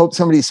 And I hope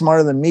somebody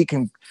smarter than me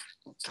can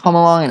come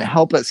along and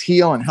help us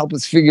heal and help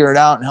us figure it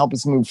out and help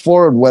us move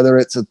forward, whether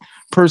it's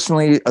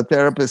personally a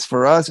therapist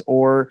for us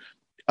or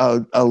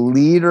a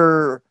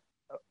leader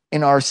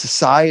in our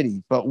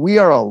society. But we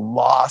are a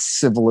lost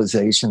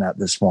civilization at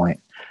this point.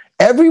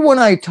 Everyone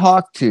I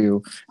talked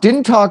to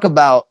didn't talk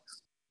about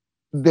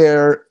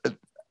their,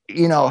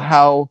 you know,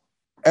 how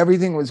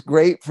everything was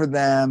great for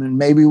them and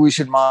maybe we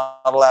should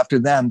model after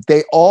them.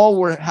 They all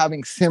were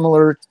having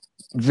similar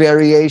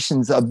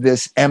variations of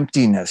this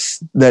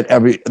emptiness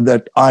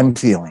that I'm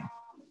feeling,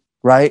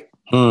 right?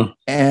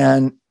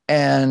 And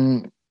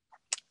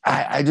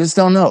I just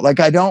don't know. Like,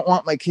 I don't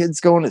want my kids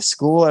going to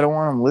school. I don't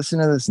want them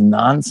listening to this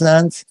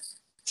nonsense.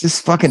 It's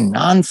just fucking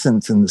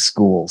nonsense in the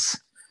schools,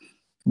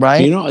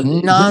 right? You know,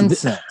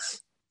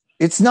 nonsense.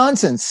 It's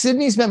nonsense.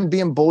 Sydney's been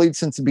being bullied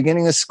since the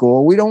beginning of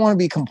school. We don't want to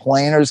be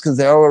complainers because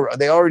they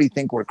already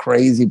think we're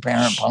crazy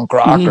parent punk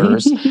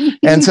rockers.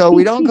 And so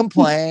we don't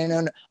complain.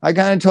 And I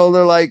kind of told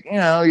her, like, you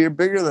know, you're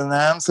bigger than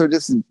them. So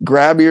just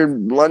grab your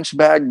lunch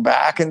bag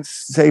back and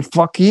say,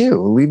 fuck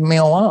you. Leave me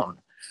alone.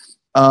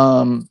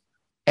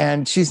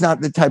 And she's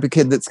not the type of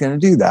kid that's going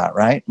to do that,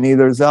 right?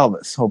 Neither is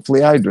Elvis.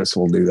 Hopefully Idris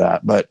will do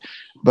that. But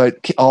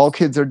but all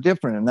kids are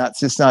different, and that's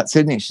just not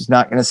Sydney. She's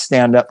not going to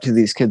stand up to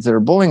these kids that are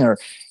bullying her.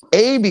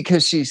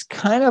 Because she's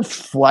kind of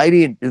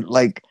flighty,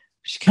 like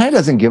she kind of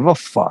doesn't give a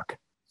fuck.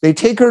 They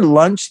take her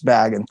lunch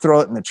bag and throw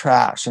it in the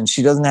trash, and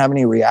she doesn't have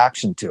any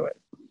reaction to it.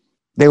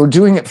 They were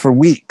doing it for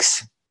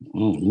weeks.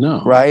 Oh,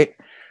 no. Right?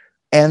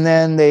 And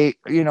then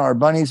our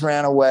bunnies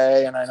ran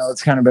away, and I know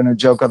it's kind of been a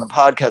joke on the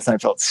podcast, and I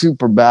felt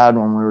super bad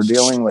when we were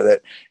dealing with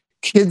it.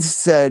 Kids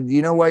said,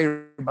 you know why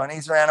your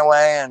bunnies ran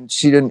away? And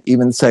she didn't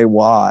even say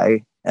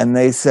why. And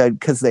they said,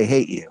 because they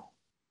hate you.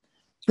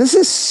 This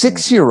is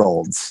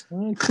 6-year-olds.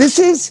 This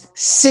is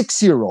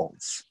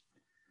 6-year-olds.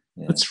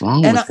 What's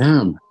wrong with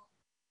them?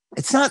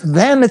 It's not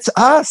them. It's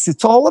us.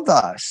 It's all of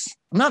us.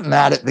 I'm not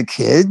mad at the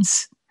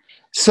kids.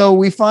 So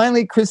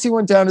Chrissy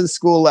went down to the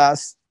school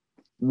last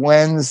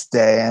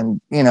Wednesday and,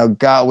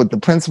 got with the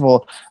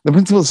principal. The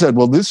principal said,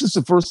 well, this is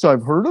the first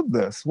I've heard of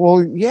this.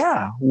 Well,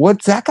 yeah.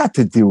 What's that got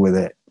to do with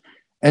it?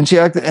 And she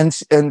acted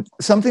and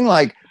something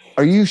like,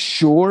 are you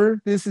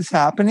sure this is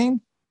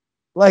happening?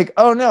 Like,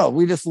 oh no,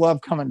 we just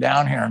love coming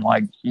down here and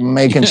like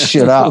making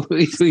shit up.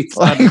 we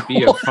thought it'd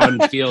be a fun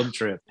field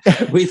trip.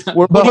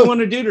 What do you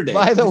want to do today?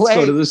 By the way,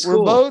 go to the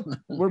school.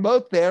 We're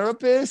both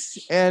therapists,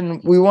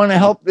 and we want to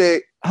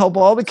help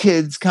all the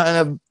kids kind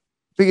of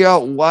figure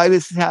out why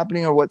this is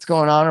happening or what's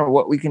going on or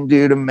what we can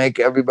do to make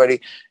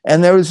everybody.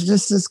 And there was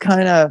just this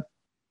kind of,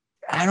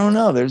 I don't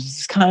know, there's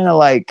this kind of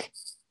like,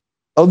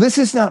 oh, this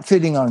is not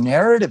fitting our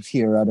narrative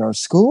here at our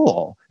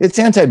school. It's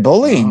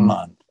anti-bullying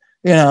month.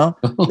 They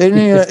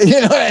didn't,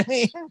 you know what I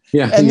mean?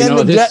 Yeah, and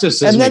then this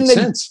just doesn't make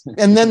sense.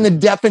 And then the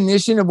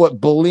definition of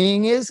what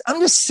bullying is. I'm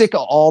just sick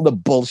of all the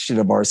bullshit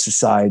of our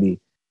society.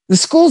 The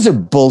schools are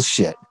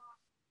bullshit.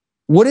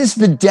 What is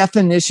the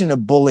definition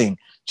of bullying?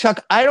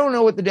 Chuck, I don't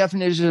know what the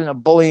definition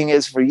of bullying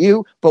is for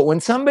you, but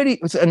when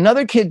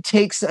another kid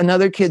takes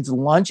another kid's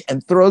lunch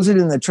and throws it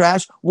in the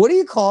trash, what do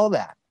you call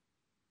that?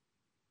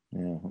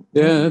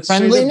 Yeah, that's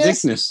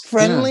friendliness.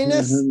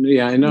 Friendliness.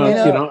 Yeah, I know.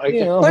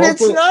 But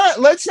it's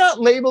not. Let's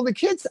not label the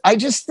kids. I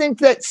just think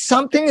that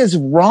something is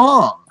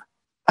wrong.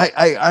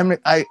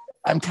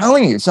 I'm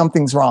telling you,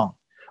 something's wrong.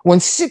 When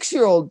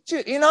 6-year-old,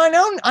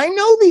 I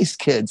know these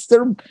kids.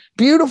 They're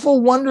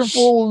beautiful,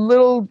 wonderful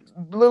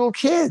little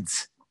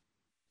kids.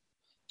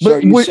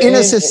 But we're in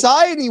a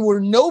society where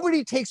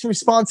nobody takes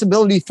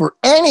responsibility for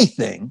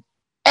anything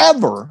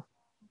ever.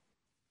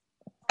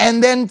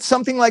 And then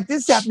something like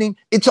this happening,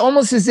 it's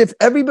almost as if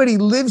everybody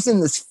lives in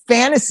this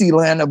fantasy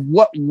land of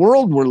what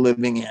world we're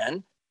living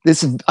in,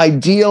 this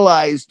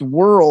idealized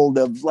world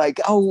of like,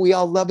 oh, we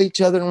all love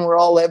each other and we're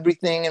all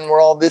everything and we're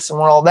all this and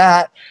we're all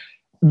that.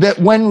 That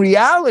when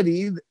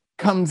reality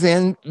comes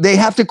in, they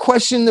have to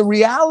question the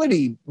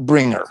reality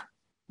bringer,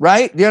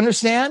 right? Do you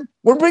understand?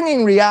 We're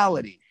bringing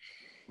reality,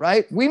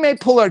 right? We may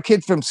pull our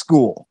kid from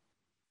school.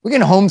 We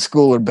can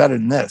homeschool her better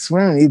than this.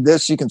 We don't need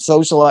this. She can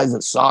socialize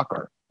at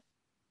soccer.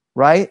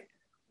 Right?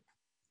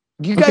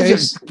 You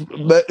guys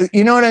but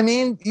you know what I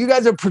mean? You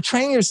guys are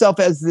portraying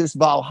yourself as this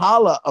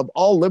Valhalla of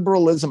all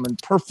liberalism and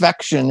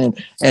perfection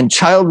and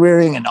child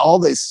rearing and all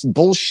this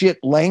bullshit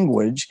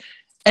language.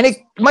 And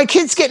my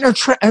kid's getting her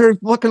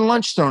fucking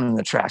lunch thrown in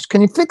the trash.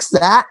 Can you fix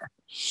that?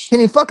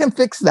 Can you fucking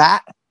fix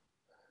that?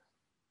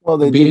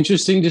 Well, it'd be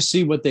interesting to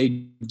see what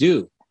they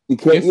do.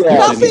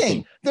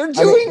 Nothing. They're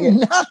doing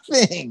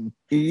nothing.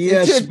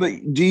 Yes,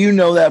 but do you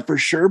know that for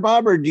sure,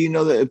 Bob? Or do you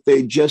know that if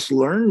they just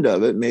learned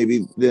of it,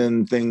 maybe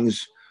then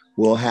things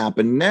will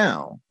happen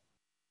now?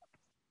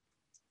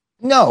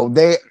 No,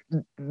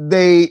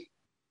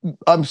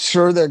 I'm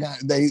sure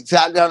they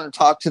sat down and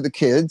talked to the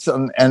kids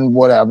and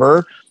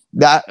whatever.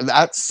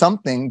 That's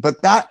something,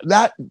 but that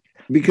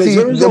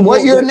because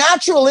what your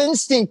natural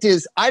instinct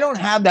is, I don't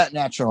have that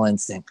natural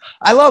instinct.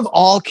 I love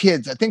all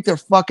kids. I think they're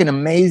fucking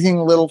amazing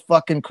little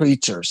fucking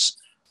creatures,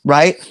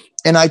 right?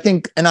 And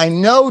I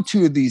know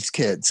 2 of these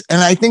kids,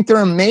 and I think they're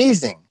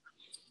amazing.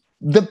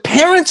 The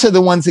parents are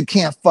the ones that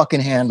can't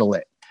fucking handle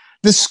it.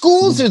 The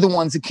schools are the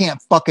ones that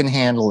can't fucking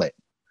handle it.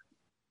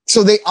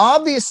 So they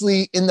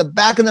obviously, in the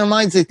back of their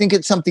minds, they think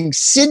it's something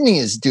Sydney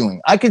is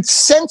doing. I could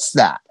sense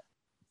that,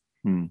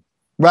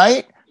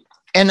 right?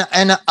 And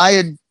I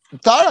had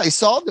thought I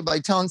solved it by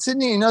telling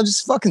Sydney,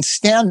 just fucking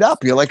stand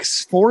up. You're like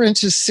 4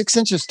 inches, 6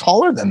 inches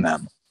taller than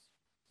them.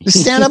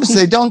 Just stand up and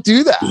say, don't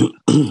do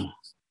that.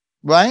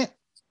 Right?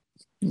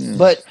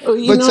 But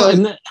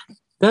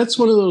that's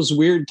one of those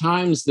weird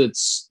times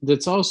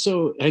that's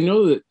also, I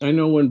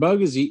know when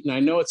Bug is eating, I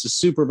know it's a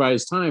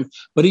supervised time,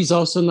 but he's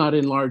also not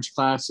in large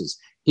classes.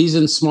 He's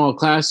in small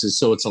classes,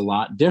 so it's a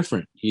lot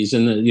different. He's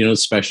in the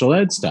special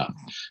ed stuff.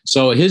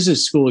 So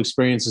his school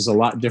experience is a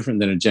lot different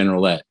than a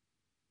general ed.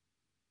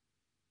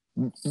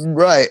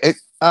 Right.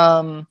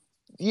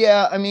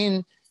 Yeah, I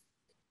mean,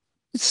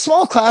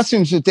 small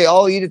classrooms that they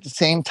all eat at the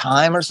same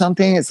time or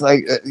something. It's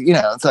like,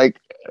 it's like,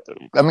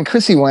 I mean,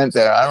 Chrissy went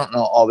there. I don't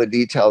know all the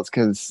details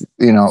because,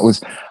 it was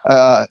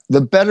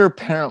the better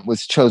parent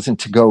was chosen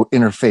to go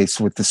interface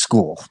with the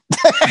school.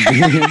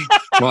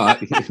 Well,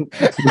 we can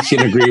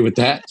agree with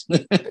that.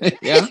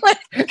 Yeah.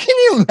 Can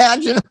you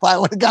imagine if I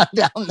would have gone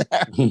down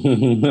there?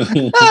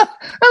 I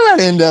might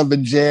end up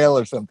in jail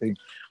or something.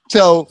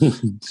 So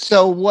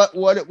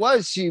what it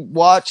was, she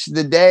watched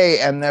the day,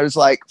 and there's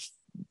like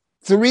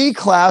 3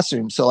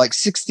 classrooms, so like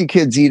 60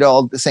 kids eat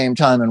all at the same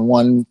time, and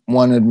one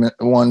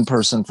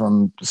person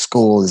from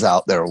school is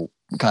out there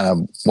kind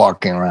of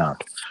walking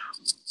around.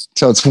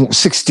 So it's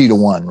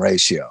 60-1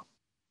 ratio,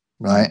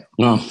 right?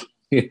 Well,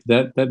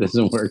 that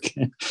doesn't work.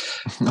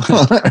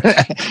 Well,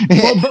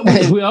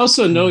 but we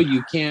also know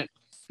you can't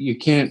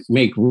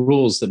make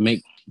rules that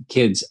make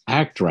kids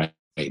act right.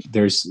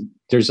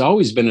 There's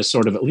always been a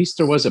sort of, at least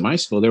there was at my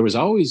school, there was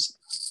always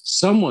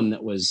someone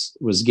that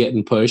was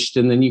getting pushed,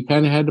 and then you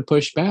kind of had to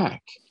push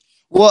back.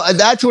 Well,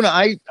 that's when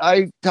I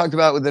talked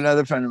about with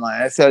another friend of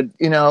mine. I said,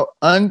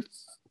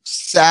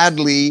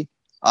 sadly,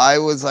 I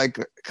was like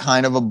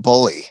kind of a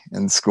bully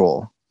in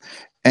school,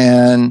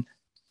 and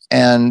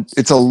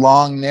it's a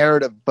long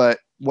narrative, but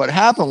what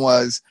happened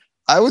was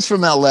I was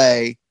from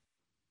LA.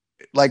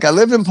 Like, I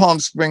lived in Palm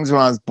Springs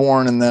when I was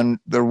born, and then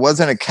there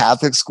wasn't a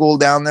Catholic school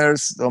down there.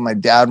 So my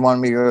dad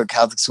wanted me to go to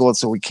Catholic school.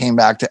 So we came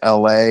back to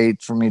LA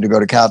for me to go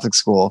to Catholic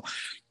school.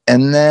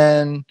 And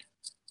then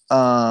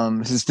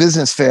his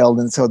business failed.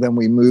 And so then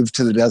we moved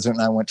to the desert,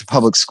 and I went to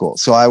public school.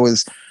 So I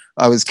was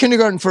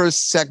kindergarten,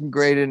 first, second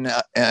grade,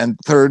 and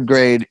third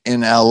grade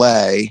in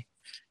LA,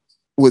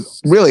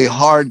 with really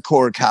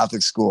hardcore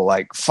Catholic school,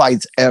 like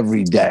fights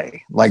every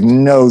day, like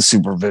no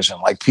supervision,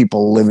 like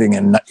people living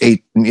in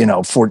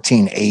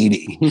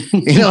 1480.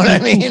 You know what I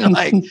mean?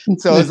 Like,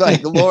 so it's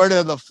like Lord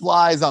of the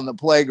Flies on the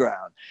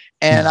playground.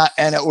 And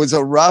it was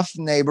a rough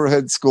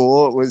neighborhood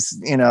school. It was,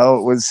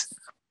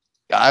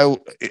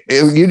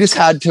 you just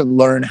had to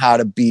learn how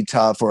to be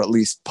tough, or at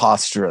least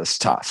posturous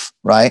tough,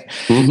 right?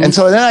 Mm-hmm. And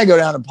so then I go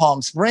down to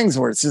Palm Springs,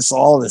 where it's just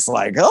all this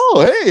like,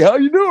 oh, hey, how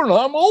you doing?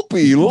 I'm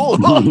Opie. You know what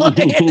I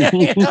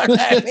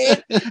mean?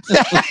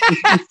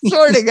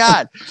 Swear to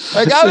God,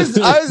 like I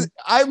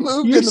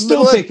moved. You're in the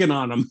still middle picking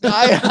on them.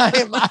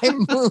 I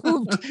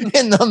moved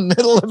in the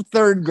middle of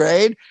third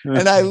grade,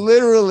 and I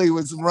literally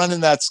was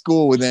running that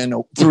school within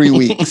 3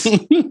 weeks.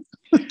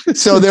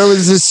 So there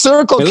was this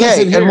Circle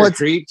K, and what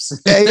creeps?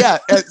 Yeah.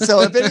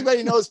 So if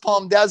anybody knows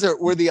Palm Desert,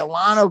 where the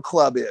Alano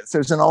Club is,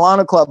 there's an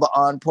Alano Club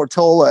on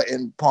Portola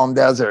in Palm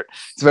Desert.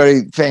 It's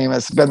very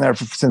famous. Been there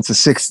since the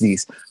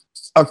 60s.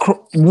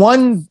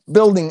 One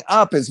building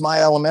up is my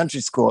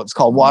elementary school. It's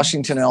called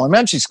Washington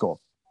Elementary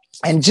School,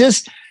 and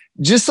just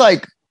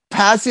like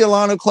past the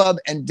Alano Club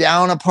and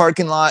down a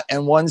parking lot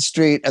and one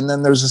street, and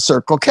then there's a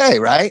Circle K,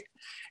 right?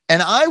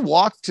 And I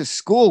walked to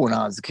school when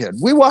I was a kid.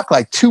 We walked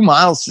like 2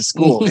 miles to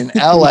school in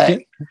LA,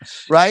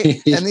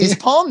 right? And these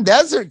Palm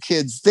Desert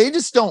kids, they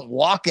just don't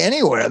walk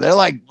anywhere. They're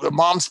like, the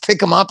moms pick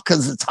them up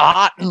because it's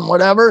hot and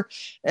whatever.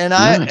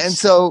 And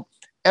so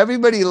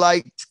everybody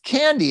liked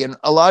candy. And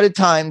a lot of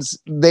times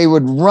they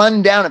would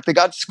run down, if they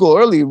got to school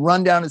early,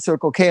 run down to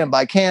Circle K and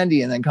buy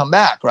candy and then come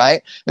back,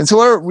 right? And so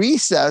we're at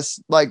recess,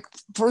 like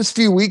first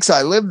few weeks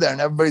I lived there,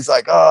 and everybody's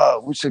like,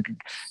 oh, we should,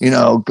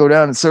 go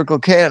down to Circle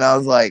K. And I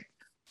was like,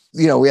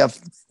 we have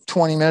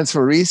 20 minutes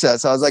for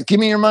recess. I was like, give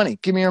me your money.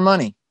 Give me your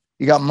money.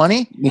 You got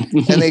money?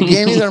 And they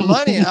gave me their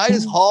money. And I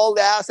just hauled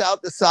ass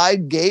out the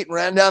side gate,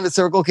 ran down to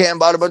Circle K and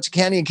bought a bunch of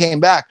candy and came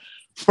back.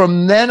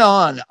 From then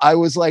on, I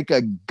was like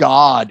a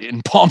god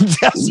in Palm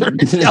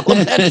Desert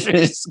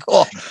Elementary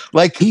School.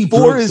 Like,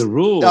 Forrest,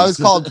 I was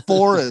called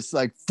Forrest.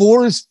 Like,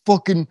 Forrest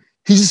fucking,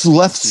 he just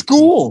left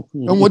school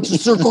and went to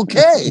Circle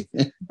K.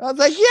 I was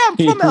like, yeah, I'm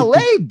from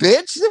LA,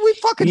 bitch. We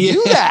fucking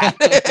do that.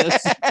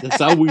 That's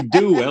how we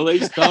do, LA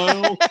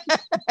style.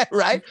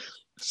 Right?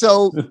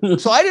 So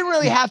I didn't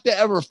really have to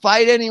ever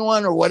fight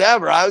anyone or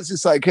whatever. I was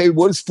just like, hey,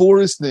 what does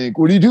Forrest think?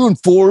 What are you doing,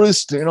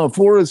 Forrest?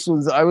 Forrest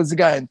I was the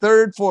guy in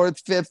 3rd,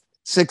 4th, 5th,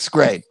 6th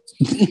grade.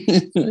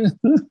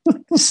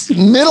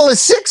 Middle of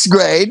 6th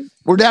grade,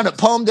 we're down at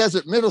Palm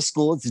Desert Middle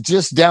School. It's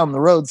just down the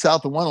road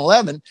south of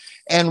 111.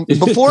 And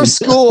before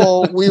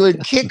school, we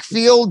would kick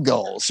field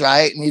goals,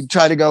 right? And you'd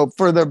try to go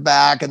further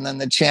back, and then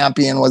the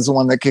champion was the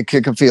one that could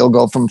kick a field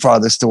goal from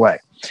farthest away.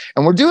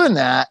 And we're doing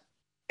that.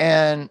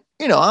 And,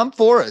 I'm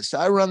Forrest.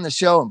 I run the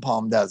show in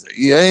Palm Desert.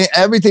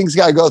 Everything's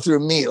got to go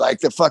through me, like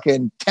the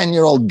fucking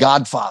 10-year-old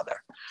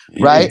godfather,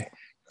 right?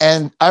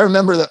 And I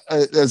remember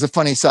there's a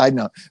funny side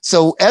note.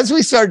 So as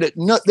we started,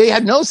 they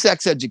had no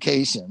sex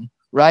education,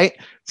 right?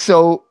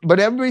 So, but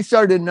everybody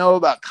started to know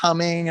about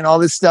coming and all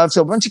this stuff.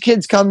 So a bunch of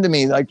kids come to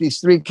me, like these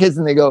 3 kids,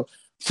 and they go,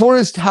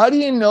 Forrest, how do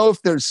you know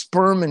if there's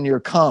sperm in your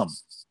cum?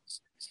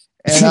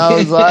 And I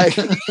was like,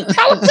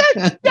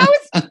 that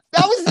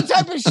was the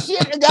type of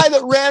shit a guy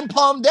that ran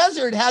Palm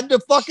Desert had to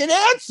fucking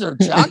answer,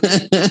 Chuck.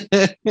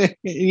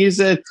 You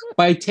said,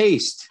 by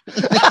taste.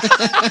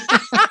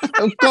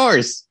 Of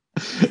course.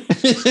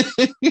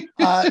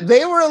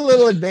 They were a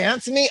little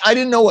advanced to me. I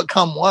didn't know what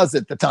cum was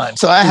at the time,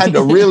 so I had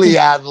to really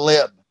ad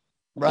lib,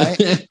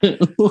 right?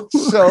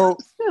 So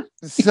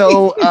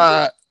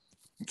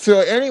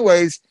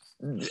anyways,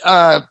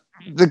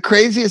 the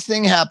craziest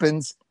thing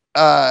happens.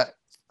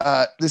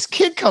 This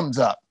kid comes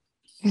up.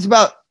 He's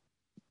about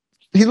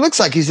he looks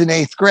like he's in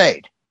 8th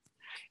grade.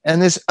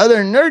 And this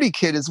other nerdy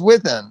kid is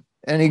with him.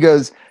 And he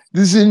goes,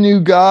 this is a new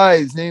guy.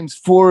 His name's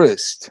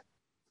Forrest.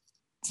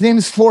 His name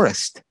is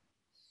Forrest.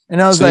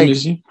 And I was like,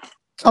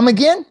 come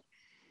again?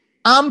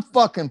 I'm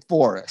fucking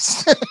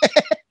Forrest.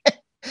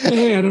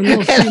 Hey, I don't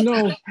know if you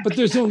know, but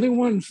there's only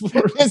one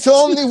Forrest. It's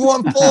only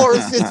one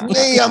Forrest. It's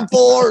me. I'm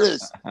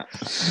Forrest.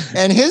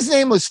 And his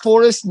name was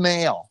Forrest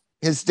Mail.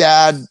 His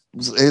dad,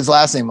 his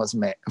last name was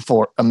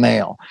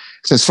Mail.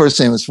 So his first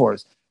name was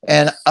Forrest.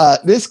 And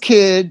this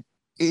kid,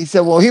 he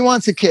said, well, he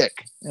wants a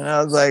kick. And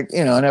I was like,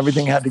 and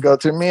everything had to go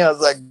through me. I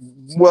was like,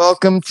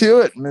 welcome to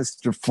it,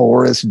 Mr.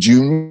 Forrest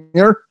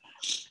Jr.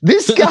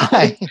 This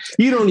guy.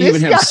 You don't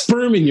even have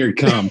sperm in your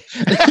cum.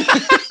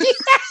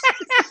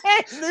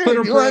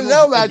 Dude, you want to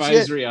know about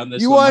shit?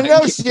 You want to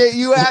know shit?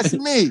 You ask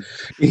me.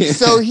 Yeah.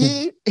 So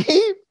he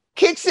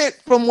kicks it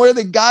from where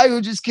the guy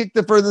who just kicked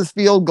the furthest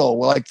field goal,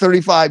 like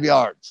 35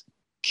 yards,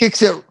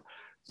 kicks it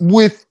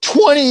with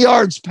 20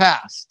 yards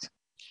past.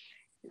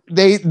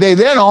 They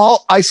then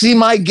I see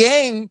my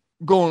gang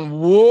going,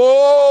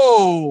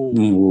 whoa,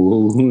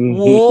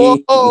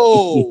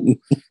 whoa.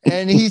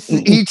 And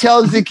he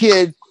tells the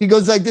kid, he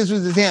goes like this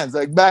with his hands,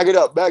 like, back it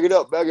up, back it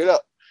up, back it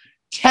up.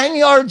 10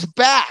 yards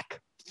back.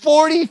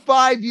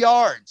 45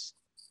 yards,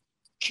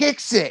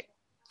 kicks it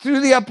through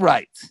the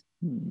uprights.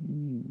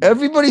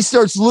 Everybody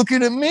starts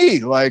looking at me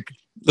like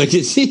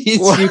it's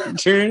your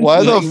turn.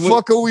 Why the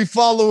fuck are we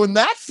following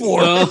that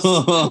Forrest?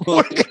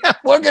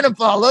 We're gonna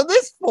follow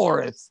this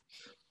Forrest.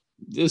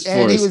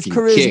 And he was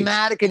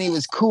charismatic and he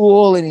was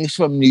cool and he's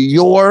from New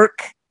York.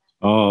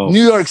 Oh,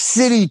 New York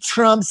City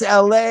trumps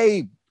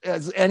LA,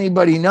 as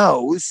anybody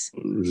knows.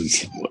 Well,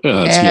 it's more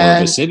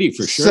of a city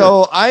for sure.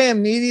 So I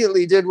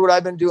immediately did what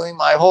I've been doing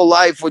my whole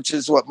life, which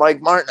is what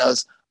Mike Martin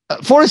does.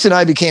 Forrest and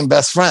I became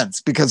best friends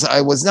because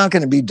I was not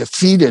going to be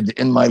defeated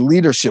in my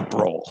leadership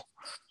role.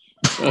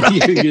 Right?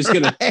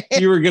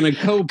 You were going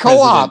to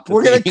co-op.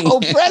 We're going to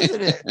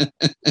co-president.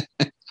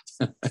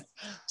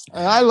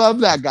 And I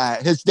love that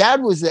guy. His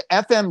dad was the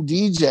FM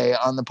DJ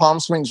on the Palm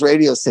Springs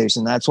radio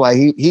station. That's why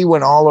he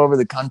went all over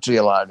the country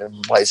a lot of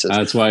places.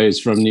 That's why he's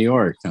from New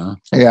York, huh?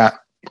 Yeah.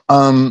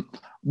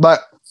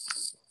 But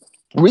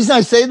the reason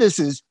I say this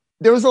is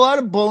there was a lot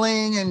of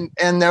bullying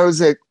and there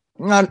was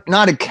not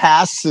a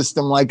caste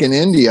system like in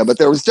India, but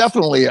there was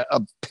definitely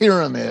a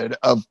pyramid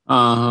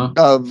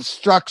of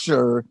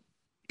structure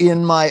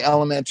in my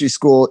elementary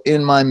school,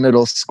 in my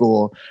middle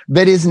school,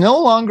 that is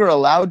no longer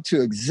allowed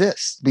to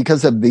exist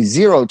because of the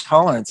zero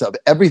tolerance of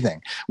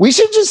everything. We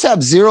should just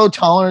have zero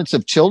tolerance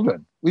of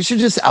children. We should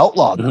just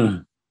outlaw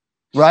them,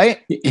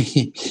 right?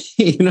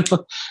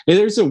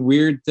 There's a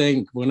weird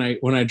thing when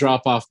I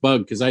drop off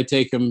Bug, because I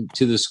take him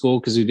to the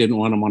school because we didn't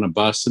want him on a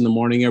bus in the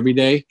morning every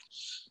day.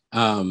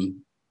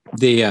 When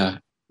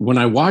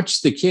I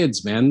watch the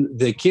kids, man,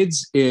 the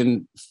kids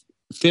in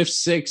 5th,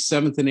 6th,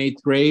 7th, and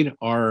 8th grade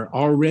are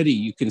already,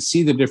 you can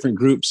see the different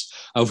groups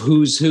of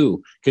who's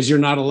who, because you're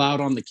not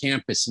allowed on the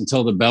campus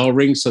until the bell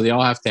rings. So they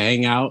all have to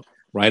hang out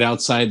right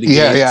outside the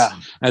gates. Yeah.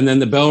 And then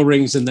the bell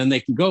rings and then they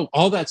can go.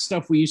 All that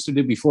stuff we used to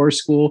do before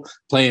school,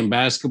 playing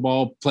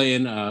basketball,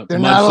 playing mud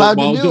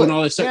football, doing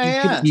all that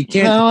stuff. You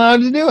can't. Not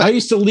allowed to do it. I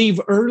used to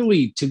leave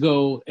early to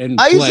go and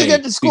I used to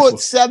get to school at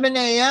 7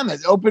 a.m.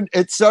 It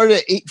started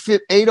at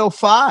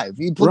 8:05.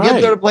 You get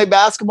there to play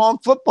basketball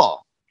and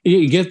football.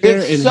 You get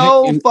there, it's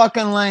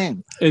fucking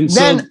lame. And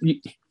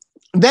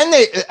then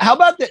how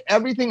about that?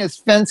 Everything is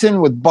fenced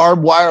in with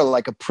barbed wire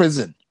like a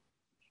prison.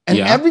 And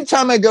every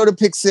time I go to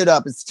pick Sid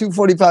up, it's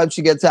 2:45.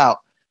 She gets out.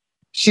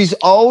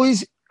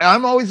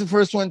 I'm always the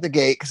first one at the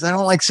gate because I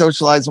don't like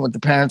socializing with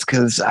the parents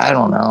because I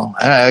don't know.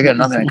 I got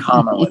nothing in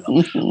common with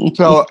them.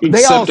 So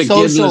they all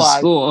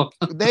socialize.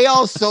 They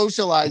all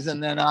socialize,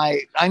 and then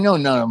I know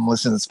none of them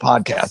listen to this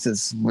podcast.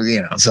 It's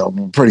so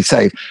I'm pretty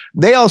safe.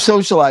 They all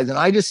socialize, and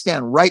I just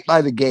stand right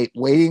by the gate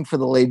waiting for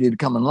the lady to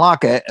come and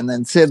lock it. And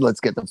then Sid, let's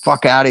get the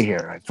fuck out of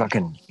here.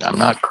 I'm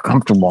not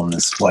comfortable in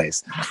this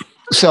place.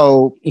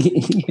 So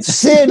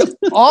Sid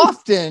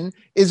often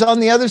is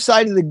on the other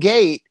side of the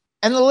gate.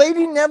 And the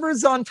lady never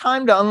is on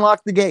time to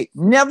unlock the gate.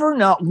 Never,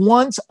 not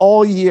once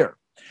all year.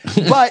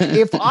 But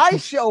if I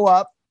show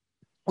up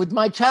with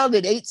my child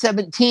at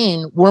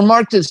 8:17, we're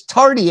marked as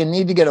tardy and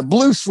need to get a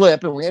blue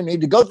slip, and we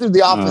need to go through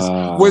the office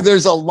where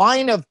there's a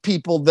line of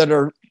people that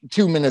are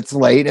 2 minutes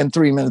late and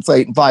 3 minutes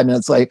late and 5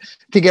 minutes late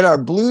to get our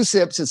blue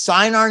slips to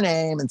sign our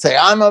name and say,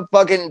 I'm a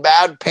fucking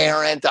bad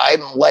parent.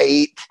 I'm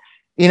late.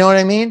 You know what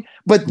I mean?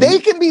 But they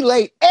can be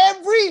late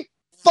every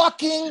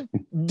fucking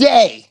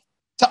day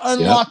to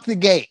unlock the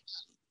gate.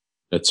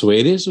 That's the way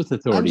it is with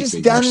authority. I'm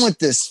just done with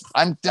this.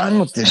 I'm done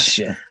with this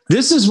shit.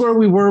 This is where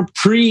we were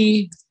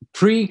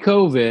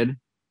pre-COVID.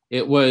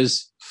 It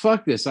was,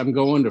 fuck this. I'm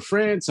going to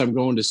France. I'm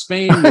going to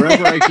Spain,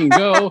 wherever I can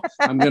go.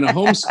 I'm going to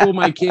homeschool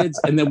my kids.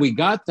 And then we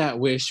got that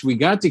wish. We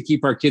got to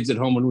keep our kids at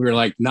home. And we were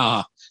like,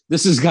 nah,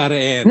 this has got to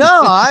end.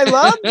 No, I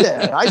loved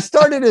it. I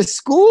started a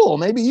school.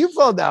 Maybe you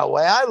felt that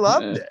way. I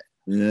loved it.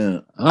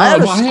 Yeah. I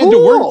had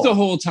to work the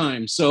whole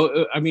time.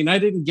 So, I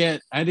didn't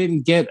get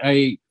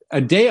a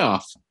day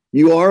off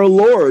You are a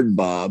lord,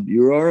 Bob.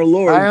 You are a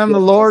lord. I am a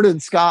lord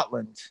in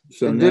Scotland.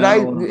 So did I?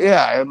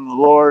 Yeah, I am a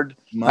lord.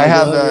 I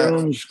have your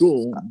own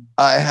school.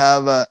 I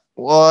have a.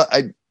 Well,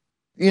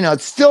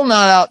 it's still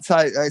not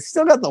outside. I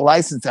still got the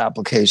license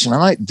application. I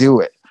might do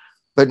it,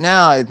 but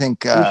now I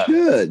think you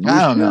should.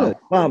 I don't know,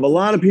 Bob. A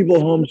lot of people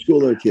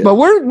homeschool their kids, but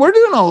we're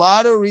doing a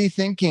lot of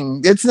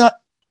rethinking. It's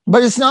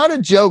not a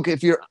joke.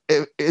 If you're,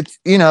 it's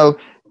a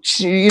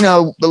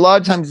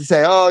lot of times you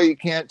say, oh, you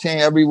can't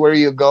change. Everywhere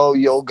you go,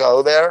 you'll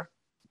go there.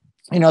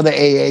 The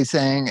AA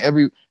saying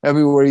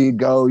everywhere you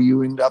go,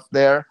 you end up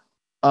there.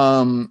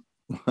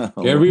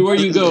 Everywhere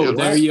you go,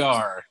 there you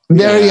are.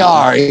 There you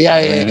are.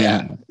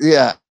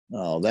 Yeah.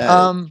 Oh,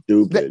 that's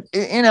stupid.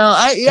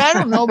 I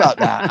don't know about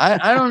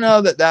that. I don't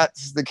know that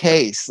that's the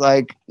case.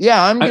 Like,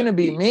 yeah, I'm going to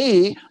be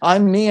me.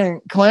 I'm me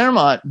in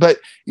Claremont, but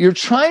you're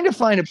trying to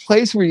find a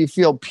place where you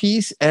feel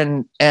peace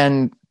and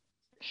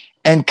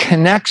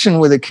connection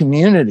with a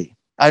community.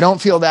 I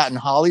don't feel that in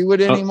Hollywood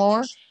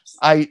anymore.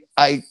 I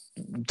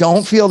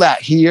don't feel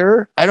that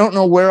here. I don't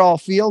know where I'll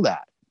feel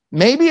that.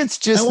 Maybe it's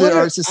just that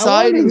our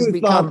society has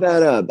become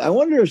that up. I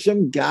wonder if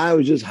some guy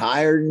was just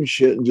hired and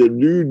shit and said,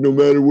 dude, no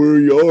matter where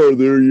you are,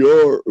 there you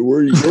are.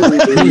 Where you go,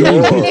 there you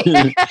are.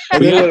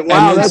 And they went,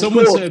 wow, that's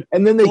cool. Said,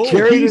 and then they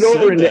carried it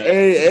over into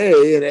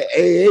AA, and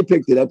AA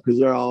picked it up because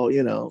they're all,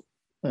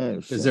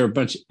 because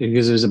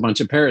there's a bunch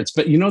of parrots.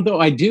 But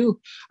though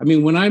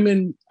when I'm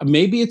in,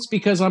 maybe it's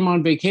because I'm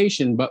on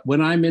vacation, but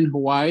when I'm in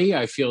Hawaii,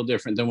 I feel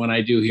different than when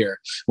I do here.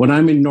 When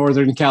I'm in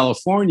Northern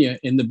California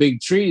in the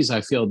big trees,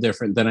 I feel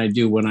different than I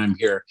do when I'm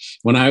here.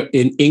 When I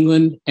in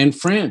England and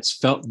France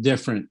felt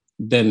different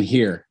than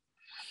here.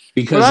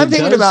 Because I'm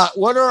thinking about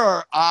what are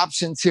our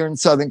options here in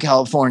Southern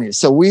California.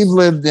 So we've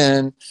lived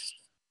in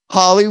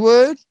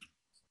Hollywood,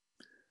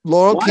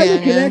 Laurel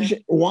Canyon.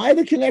 Why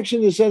the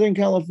connection to Southern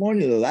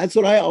California, though? That's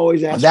what I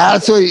always ask.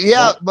 That's what,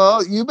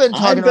 well, you've been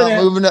talking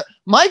about moving to.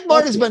 Mike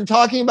Martin has been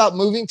talking about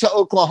moving to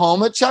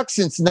Oklahoma, Chuck,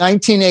 since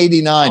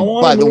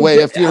 1989. By the way,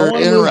 if you're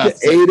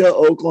interested, Ada,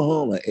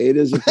 Oklahoma.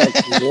 Ada's a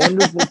fucking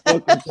wonderful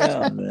fucking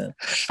town, man.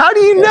 How do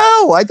you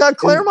know? I thought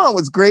Claremont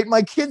was great.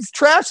 My kids'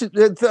 trash,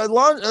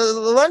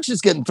 the lunch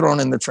is getting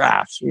thrown in the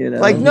trash.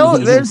 Like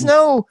there's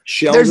no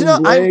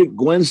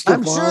Gwen Stefani.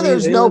 I'm sure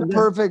there's no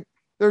perfect.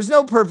 There's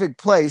no perfect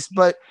place,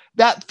 but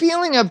that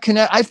feeling of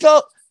connect, I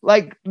felt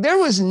like there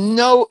was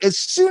as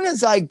soon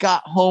as I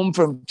got home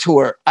from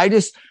tour, I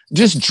just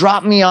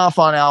dropped me off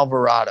on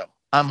Alvarado.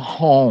 I'm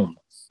home.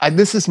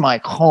 This is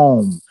my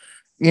home.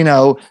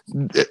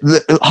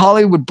 The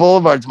Hollywood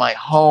Boulevard's my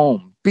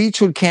home.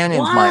 Beechwood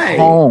Canyon's my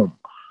home.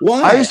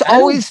 Why? I just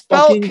always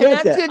felt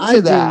connected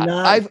to that.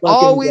 I've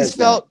always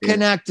felt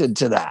connected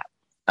to that.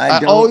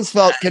 I always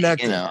felt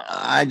connected.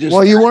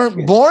 You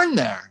weren't born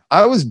there.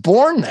 I was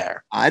born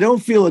there. I don't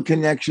feel a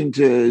connection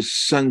to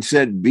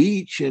Sunset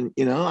Beach, and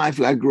I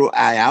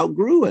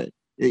outgrew it.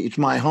 It's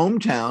my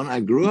hometown. I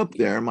grew up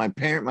there. My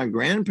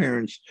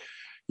grandparents,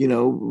 in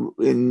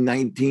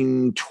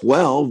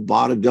 1912,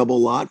 bought a double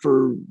lot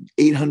for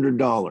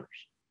 $800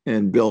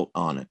 and built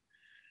on it.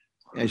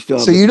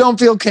 So you don't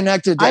feel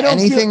connected to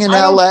anything in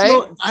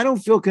LA? I don't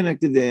feel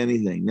connected to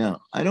anything. No,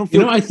 I don't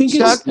feel. I think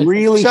Chuck, it's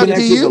really Chuck,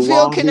 connected. Do you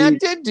feel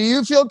connected? Do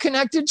you feel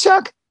connected,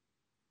 Chuck?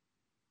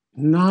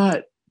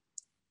 Not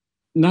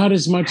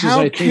as much as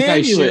I think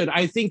I should.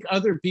 I think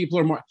other people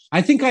are more.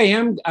 I think I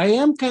am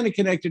kind of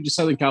connected to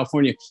Southern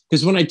California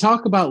because when I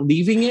talk about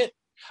leaving it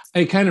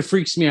kind of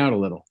freaks me out a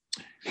little.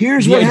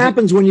 Here's what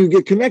happens when you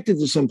get connected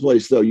to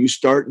someplace, though. You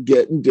start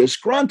getting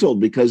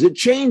disgruntled because it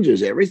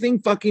changes. Everything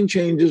fucking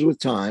changes with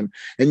time.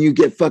 And you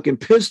get fucking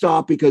pissed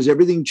off because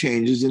everything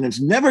changes and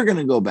it's never going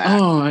to go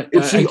back.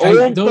 It's the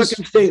old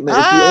fucking statement.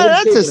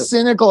 That's a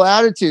cynical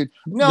attitude.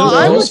 No,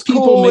 those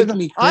people make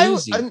me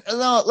crazy.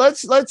 No,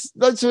 let's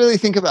really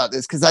think about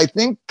this because I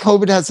think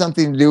COVID has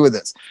something to do with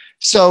this.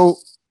 So,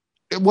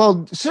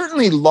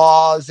 certainly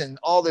laws and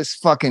all this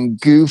fucking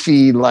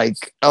goofy,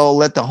 like,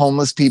 let the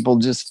homeless people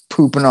just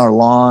poop in our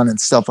lawn and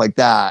stuff like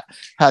that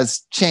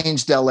has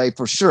changed LA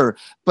for sure.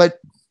 But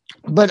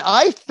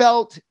I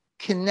felt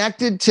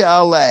connected to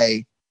LA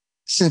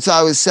since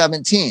I was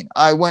 17.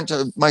 I went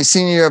to my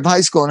senior year of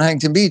high school in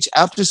Huntington Beach.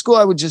 After school,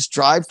 I would just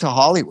drive to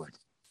Hollywood.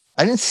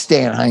 I didn't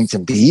stay in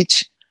Huntington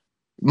Beach.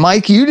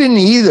 Mike, you didn't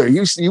either.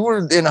 You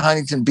were in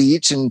Huntington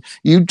Beach and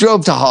you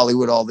drove to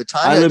Hollywood all the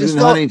time. I lived in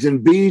Huntington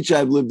Beach.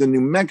 I've lived in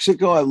New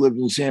Mexico. I've lived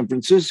in San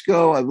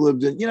Francisco. I've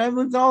lived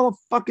all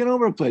fucking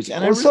over the place.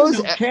 And so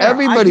is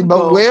everybody.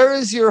 But where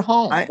is your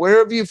home? Where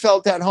have you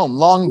felt at home?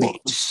 Long Beach.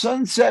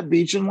 Sunset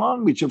Beach and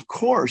Long Beach, of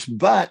course.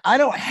 But I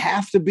don't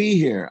have to be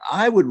here.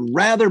 I would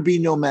rather be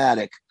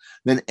nomadic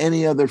than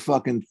any other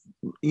fucking,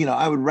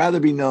 I would rather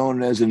be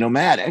known as a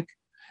nomadic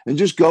and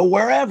just go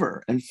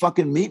wherever and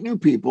fucking meet new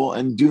people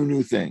and do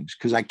new things.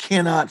 Cause I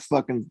cannot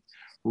fucking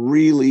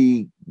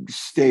really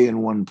stay in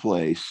one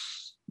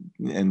place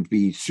and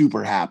be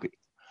super happy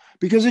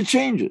because it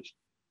changes.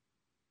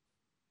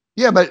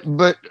 Yeah. But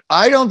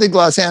I don't think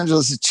Los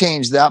Angeles has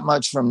changed that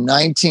much from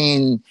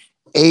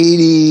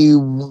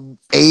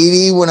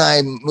 1980 when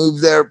I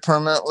moved there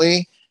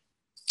permanently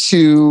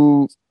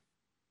to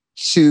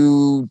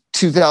to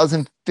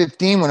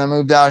 2015 when I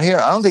moved out here.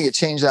 I don't think it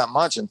changed that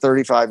much in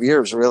 35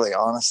 years, really,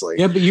 honestly.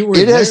 Yeah, but you were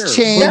it there. Has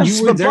changed.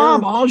 You were there.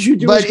 Bob, all you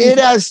do but it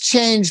has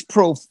changed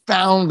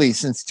profoundly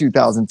since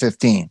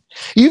 2015.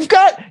 You've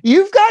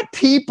got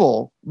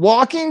people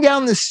walking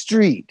down the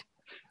street,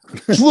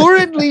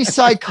 floridly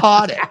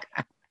psychotic,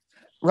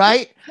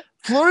 right?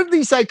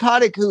 Floridly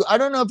psychotic, who, I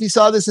don't know if you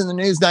saw this in the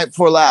news night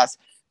before last.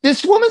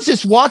 This woman's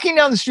just walking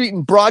down the street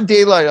in broad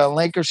daylight on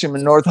Lake Gershom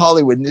in North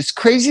Hollywood, and this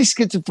crazy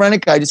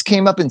schizophrenic guy just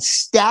came up and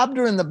stabbed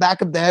her in the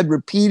back of the head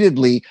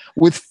repeatedly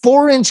with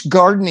 4-inch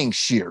gardening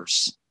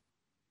shears.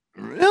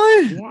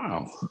 Really?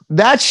 Wow.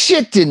 That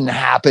shit didn't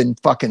happen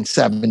fucking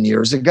 7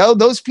 years ago.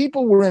 Those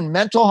people were in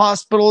mental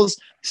hospitals,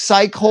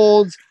 psych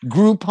holds,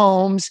 group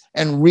homes,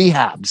 and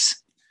rehabs.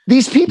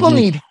 These people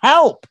need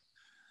help.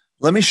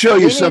 Let me show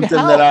you something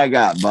that I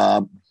got,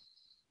 Bob.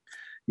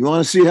 You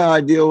want to see how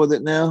I deal with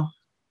it now?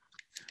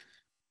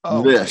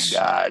 Oh this. My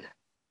God.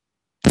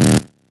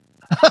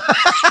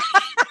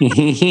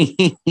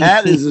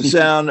 That is the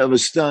sound of a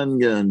stun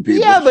gun,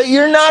 people. Yeah, but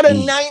you're not a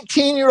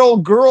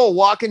 19-year-old girl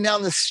walking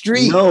down the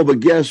street. No, but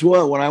guess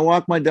what? When I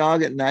walk my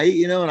dog at night,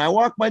 and I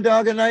walk my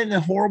dog at night in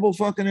a horrible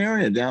fucking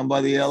area down by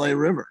the LA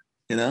River,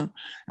 and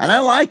I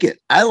like it.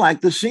 I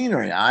like the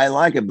scenery. I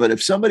like it. But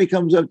if somebody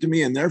comes up to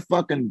me and they're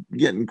fucking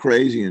getting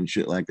crazy and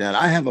shit like that,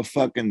 I have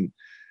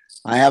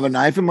a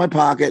knife in my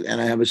pocket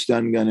and I have a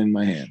stun gun in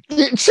my hand.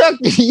 Chuck,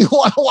 do you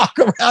want to walk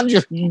around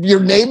your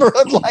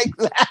neighborhood like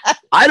that?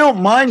 I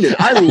don't mind it.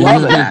 I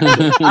love it.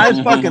 Actually.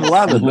 I fucking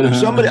love it. But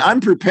if I'm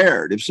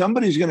prepared. If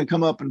somebody's going to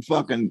come up and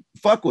fucking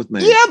fuck with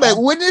me. Yeah, but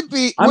wouldn't it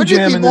be? I'm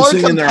jamming this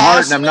thing in their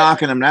heart and I'm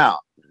knocking them out.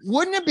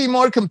 Wouldn't it be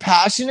more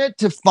compassionate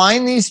to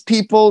find these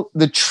people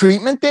the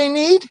treatment they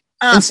need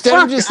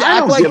instead of just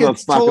act like it's I don't give a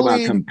fuck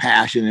about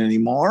compassion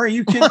anymore. Are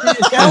you kidding me?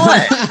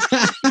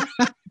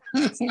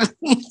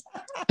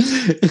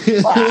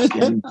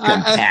 Fucking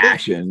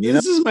compassion,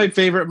 This is my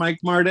favorite Mike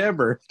Mart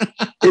ever.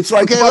 It's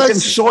like fucking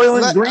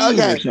Soylent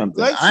Green or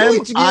something.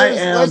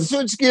 Let's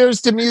switch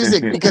gears to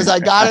music because I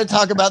got to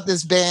talk about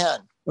this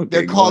band.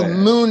 They're called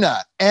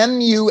Muna,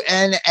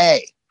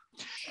 M-U-N-A,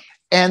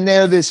 and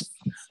they're this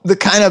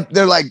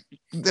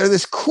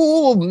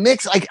cool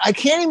mix. I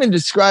can't even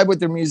describe what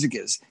their music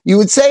is. You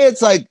would say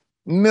it's like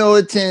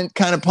militant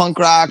kind of punk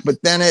rock, but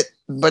then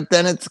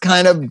it's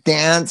kind of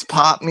dance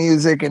pop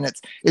music, and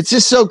it's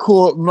just so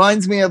cool. It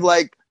reminds me of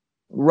like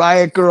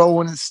Riot Grrrl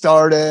when it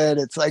started.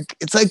 It's like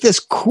this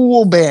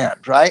cool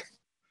band, right?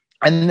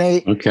 And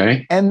they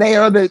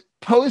are they're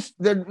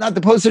not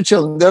the poster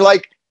children. They're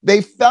like they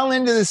fell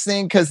into this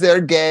thing because they're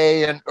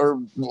gay,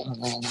 or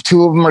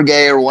two of them are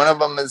gay, or one of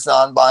them is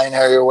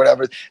non-binary or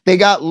whatever. They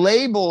got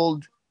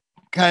labeled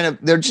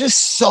they're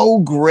just so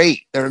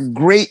great. They're a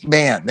great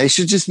band. They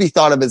should just be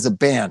thought of as a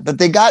band, but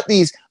they got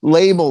these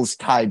labels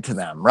tied to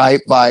them, right?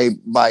 By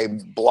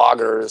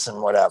bloggers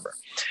and whatever.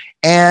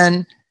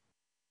 And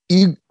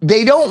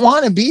they don't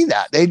want to be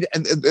that.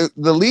 The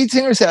lead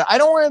singer said, I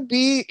don't want to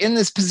be in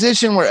this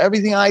position where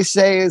everything I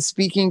say is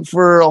speaking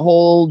for a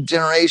whole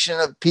generation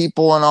of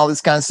people and all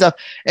this kind of stuff.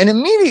 And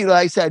immediately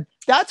I said,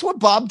 that's what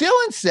Bob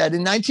Dylan said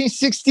in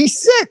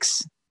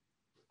 1966.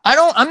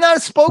 I'm not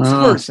a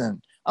spokesperson.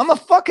 I'm a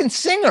fucking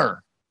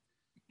singer,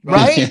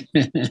 right?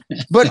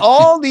 But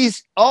I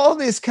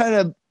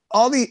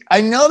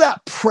know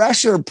that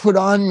pressure put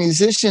on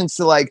musicians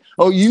to like,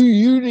 oh,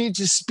 you need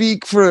to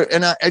speak for,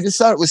 and I just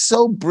thought it was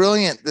so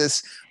brilliant.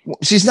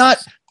 She's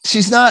not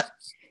saying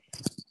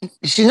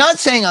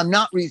I'm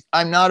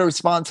not a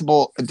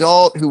responsible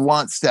adult who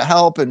wants to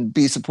help and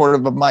be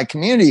supportive of my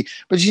community,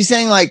 but she's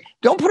saying like,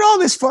 don't put all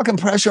this fucking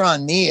pressure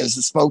on me as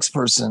a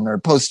spokesperson or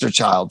poster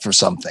child for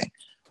something,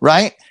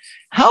 right?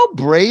 How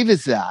brave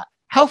is that?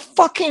 How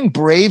fucking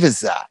brave is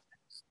that?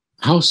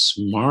 How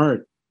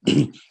smart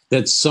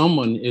that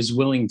someone is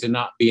willing to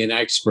not be an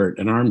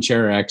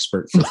armchair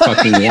expert for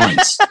fucking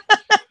once.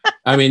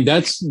 I mean,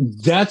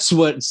 that's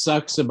what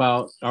sucks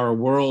about our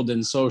world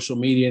and social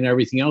media and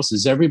everything else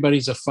is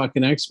everybody's a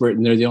fucking expert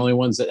and they're the only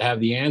ones that have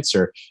the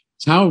answer.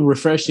 It's how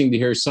refreshing to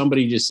hear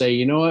somebody just say,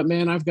 you know what,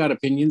 man, I've got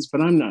opinions, but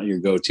I'm not your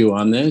go-to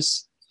on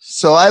this.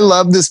 So I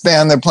love this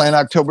band. They're playing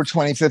October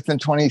 25th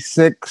and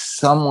 26th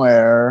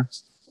somewhere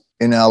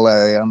in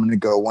LA. I'm going to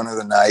go one of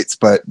the nights,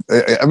 but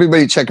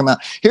everybody check them out.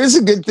 Here's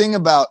a good thing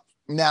about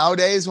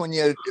nowadays when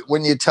you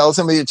tell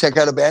somebody to check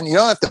out a band, you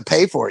don't have to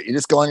pay for it. You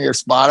just go on your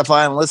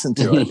Spotify and listen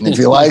to it. And if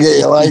you like it,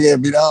 you like it.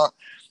 If you don't,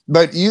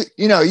 but it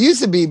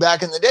used to be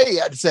back in the day, you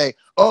had to say,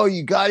 oh,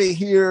 you got to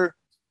hear,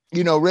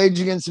 Rage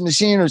Against the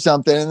Machine or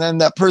something. And then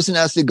that person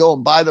has to go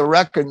and buy the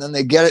record and then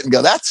they get it and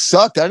go, that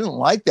sucked. I didn't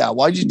like that.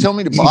 Why'd you tell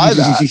me to buy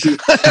that?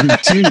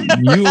 Dude,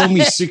 you owe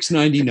me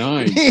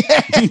 $6.99.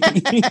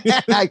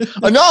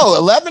 No,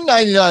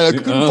 $11.99. I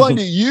couldn't find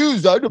it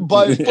used. I had to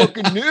buy it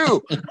fucking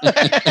new.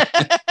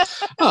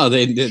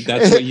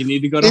 That's what you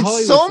need to go to Hollywood.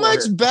 It's so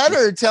much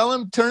better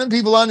turning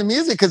people on to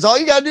music because all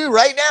you got to do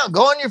right now,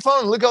 go on your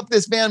phone and look up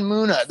this band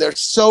Muna. They're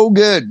so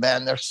good,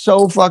 man. They're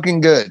so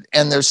fucking good.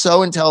 And they're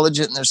so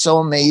intelligent and they're so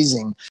amazing.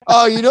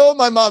 Oh, you know what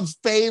my mom's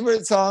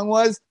favorite song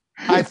was?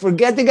 I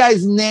forget the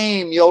guy's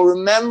name. You'll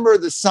remember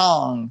the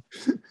song.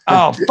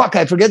 Oh, fuck,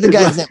 I forget the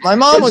guy's name. My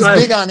mom was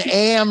big on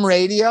AM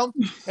radio,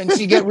 and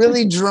she'd get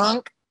really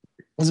drunk.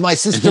 It was my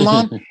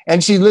sister-mom,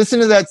 and she'd listen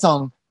to that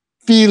song,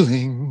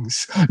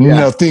 Feelings,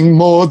 nothing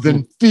more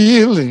than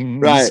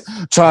feelings. Right.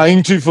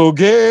 Trying to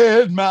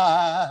forget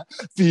my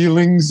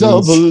feelings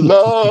of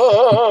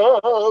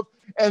love.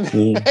 And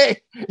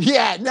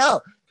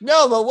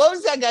No, but what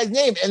was that guy's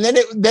name? And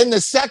then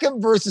the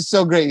second verse is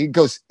so great. He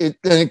goes,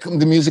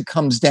 the music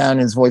comes down,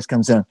 and his voice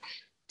comes down.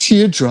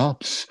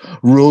 Teardrops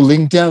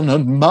rolling down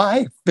on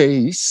my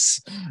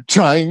face,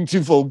 trying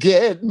to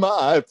forget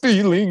my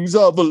feelings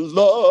of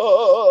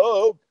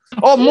love.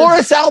 Oh,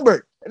 Morris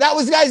Albert. That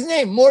was the guy's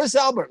name, Morris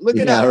Albert. Look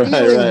it up,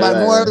 Feelings by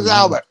Morris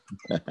Albert.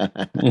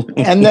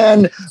 And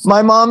then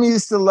my mom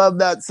used to love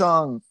that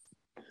song.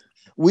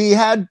 We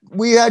had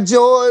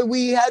joy,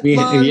 we had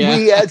fun,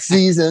 we had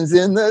seasons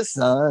in the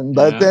sun,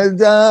 but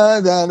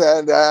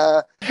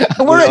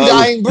we're a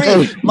dying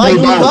breed. Mike,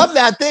 we love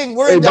that thing.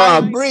 We're a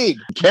dying breed.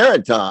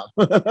 Carrot Top.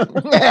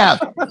 Yeah.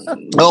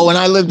 Oh, when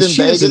I lived in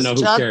Vegas, know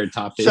who Carrot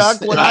Top is.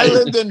 Chuck, when I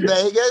lived in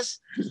Vegas,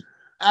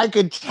 I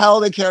could tell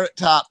the Carrot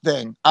Top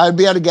thing. I'd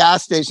be at a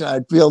gas station,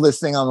 I'd feel this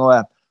thing on the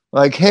left,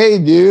 like, "Hey,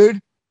 dude,"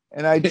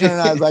 and I'd turn.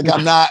 I was like,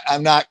 "I'm not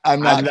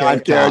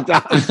Carrot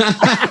Top."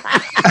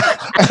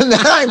 And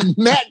then I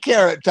met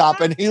Carrot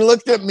Top, and he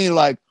looked at me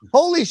like,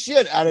 "Holy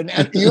shit!" at an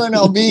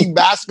UNLV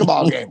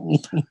basketball game.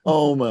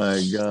 Oh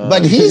my god!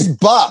 But he's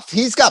buff.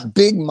 He's got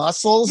big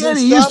muscles. Yeah,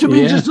 he used to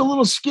be just a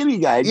little skinny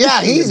guy.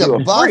 Yeah, he's a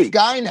buff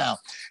guy now.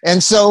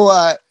 And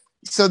so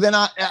then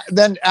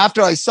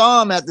after I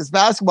saw him at this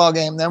basketball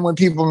game, then when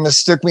people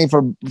mistook me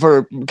for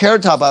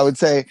Carrot Top, I would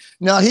say,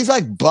 "No, he's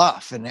like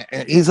buff," and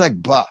he's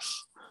like buff.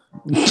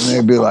 And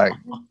they'd be like,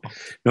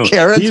 "No,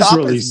 Carrot Top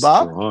really is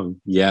buff."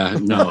 Strong. Yeah,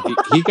 no,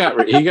 he got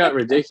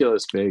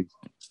ridiculous big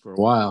for a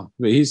while,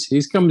 but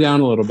he's come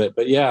down a little bit.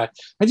 But yeah,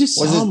 I just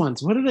saw him on.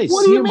 What did I see?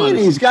 What do you mean?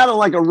 He's got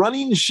a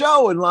running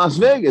show in Las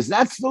Vegas.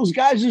 That's those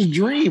guys'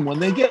 dream. When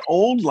they get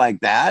old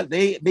like that,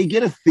 they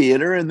get a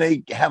theater and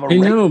they have a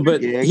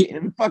gig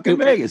in fucking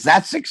Vegas.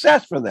 That's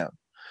success for them.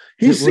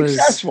 He's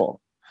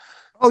successful.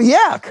 Oh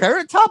yeah,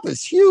 Carrot Top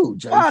is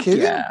huge. Are you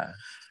kidding? Yeah.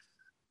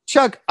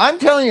 Chuck, I'm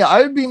telling you,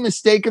 I would be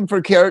mistaken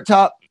for Carrot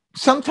Top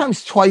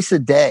sometimes twice a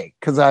day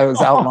because I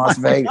was out in Las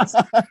Vegas.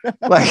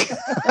 like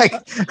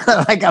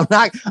I'm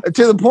not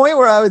to the point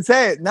where I would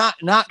say it. Not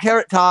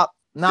Carrot Top.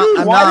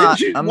 Dude, why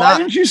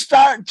didn't you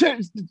start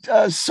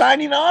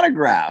signing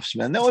autographs,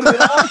 man? That would have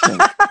been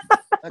awesome.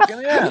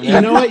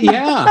 You know what?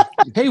 Yeah.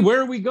 Hey,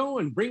 where are we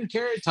going? Bring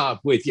Carrot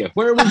Top with you.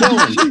 Where are we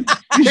going?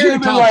 You should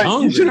have been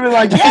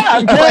like, "Yeah,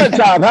 I'm Carrot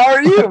Top. How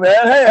are you,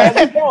 man? Hey, how's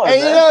it going?"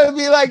 And it'd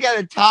be like at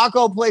a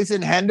taco place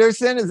in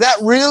Henderson. Is that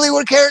really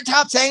where Carrot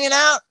Top's hanging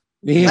out?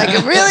 Yeah.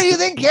 Like, really? You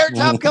think Carrot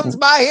Top comes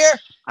by here?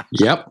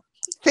 Yep.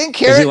 Think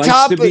Carrot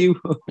Top?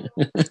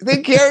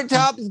 Think Carrot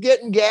Top is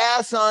getting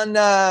gas on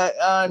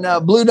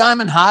Blue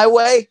Diamond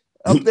Highway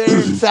up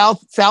there in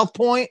South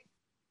Point?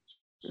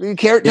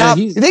 Carrot Top.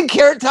 You think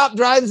Carrot Top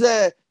drives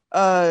a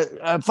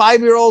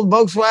 5-year-old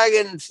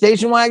Volkswagen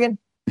station wagon?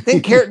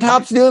 Think Carrot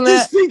Top's doing that?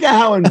 Just think of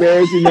how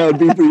embarrassing that would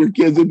be for your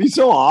kids. It'd be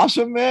so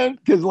awesome, man.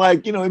 Because,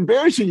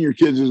 embarrassing your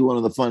kids is one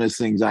of the funnest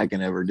things I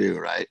can ever do,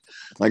 right?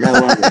 Like, I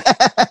love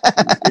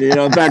it.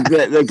 In fact,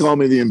 they call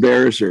me the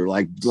embarrasser.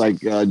 Like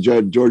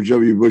George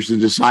W. Bush, the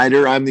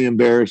decider. I'm the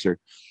embarrasser.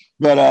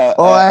 But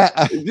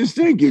I just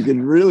think you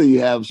can really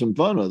have some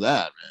fun with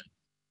that,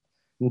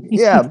 man.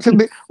 Yeah,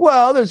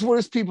 there's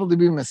worse people to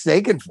be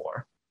mistaken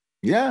for.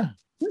 Yeah.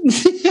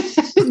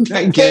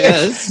 I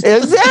guess.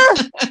 Is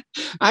there?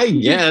 I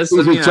guess.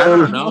 I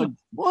don't know.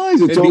 Why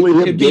is it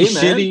totally it'd be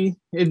shitty.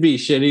 It'd be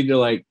shitty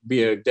to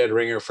be a dead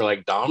ringer for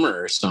Dahmer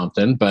or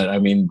something. But I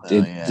mean,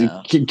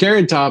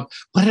 Carrot Top.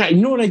 But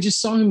you know what? I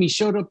just saw him. He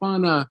showed up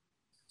on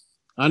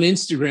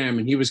Instagram,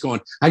 and he was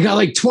going, "I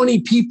got 20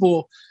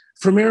 people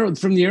from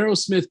the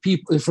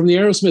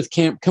Aerosmith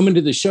camp coming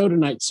to the show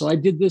tonight, so I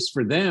did this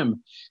for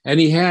them." And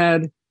he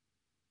had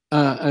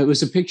it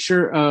was a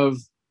picture of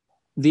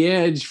The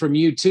Edge from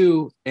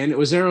U2, and it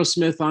was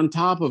Aerosmith on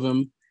top of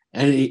him,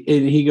 and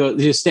he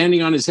goes, he's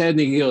standing on his head, and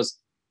he goes,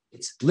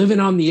 "It's living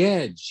on the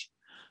edge."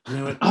 And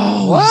I went,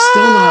 "Oh, it's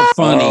still not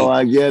funny." Oh,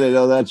 I get it.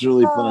 Oh, that's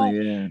really funny.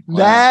 Yeah, wow.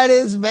 That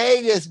is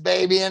Vegas,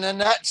 baby, in a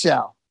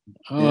nutshell.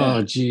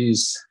 Oh,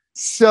 geez.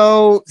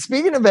 So,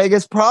 speaking of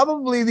Vegas,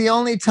 probably the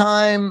only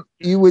time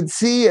you would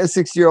see a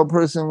 60-year-old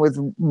person with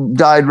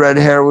dyed red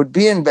hair would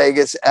be in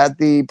Vegas at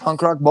the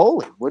Punk Rock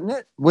Bowling, wouldn't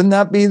it? Wouldn't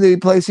that be the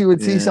place you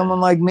would see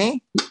someone like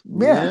me?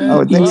 Yeah, I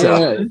would think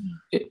so.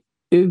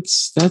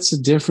 That's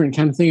a different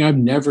kind of thing. I've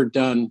never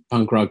done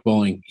Punk Rock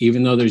Bowling,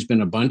 even though there's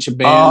been a bunch of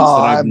bands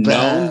that I've known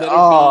that have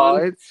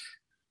gone.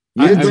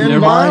 I've never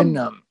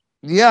mind-numbing.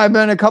 Yeah, I've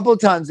been a couple of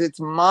times. It's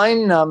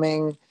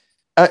mind-numbing.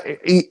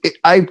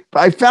 I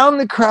found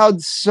the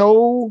crowd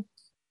so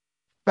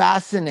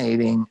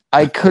fascinating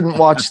I couldn't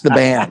watch the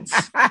bands.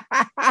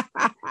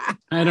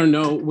 I don't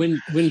know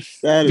when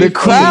the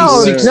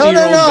crowd.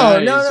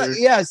 No.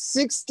 Yeah,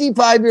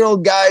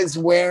 65-year-old guys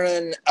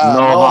wearing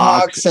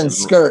mohawks and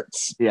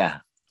skirts. Yeah,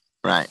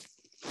 right.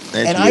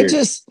 That's and weird.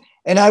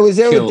 I was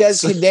there with Des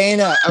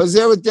Cadena.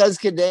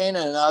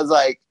 And I was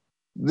like,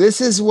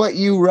 "This is what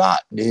you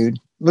rock, dude.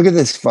 Look at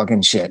this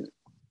fucking shit."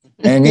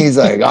 And he's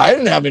like, "I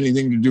didn't have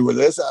anything to do with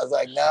this." I was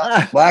like,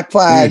 "No, Black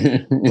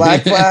Flag,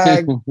 Black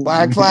Flag,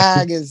 Black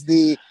Flag is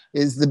the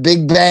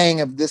big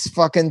bang of this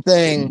fucking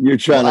thing." You're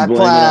trying to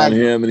blame it on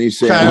him, and he's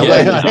saying,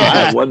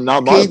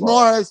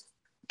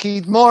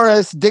 Keith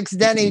Morris, Dix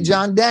Denny,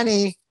 John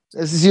Denny.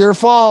 This is your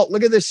fault.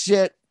 Look at this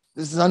shit.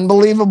 This is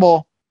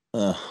unbelievable.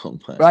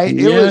 Right?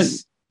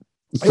 It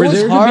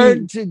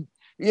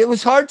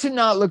was hard to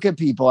not look at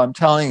people. I'm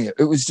telling you,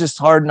 it was just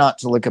hard not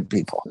to look at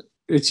people.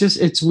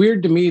 It's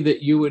weird to me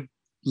that you would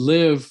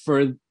live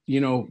for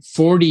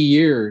 40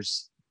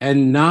 years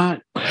and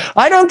not.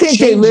 I don't think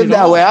they live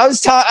that way. I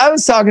was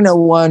talking to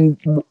one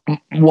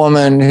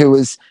woman who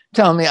was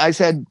telling me. I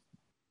said,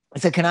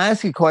 "Can I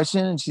ask you a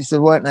question?" And she said,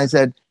 "What?" And I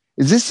said,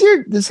 "Is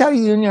this how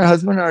you and your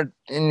husband are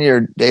in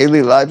your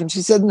daily life?" And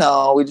she said,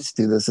 "No, we just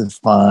do this. It's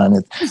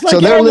fun." So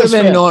they're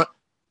living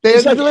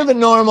living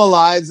normal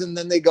lives, and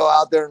then they go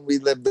out there and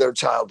relive their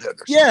childhood.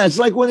 Yeah, it's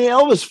like when the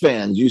Elvis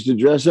fans used to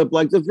dress up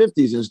like the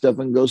 50s and stuff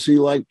and go see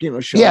shows.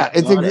 Yeah,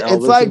 it's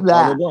like that.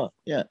 Blah, blah, blah.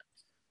 Yeah,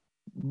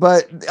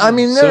 but I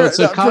mean, so it's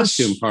a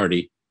costume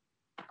party.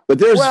 But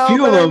there's a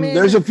few of them.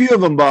 There's a few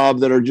of them, Bob,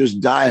 that are just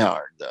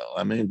diehard, though.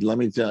 I mean, let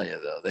me tell you,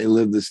 though, they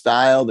live the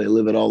style. They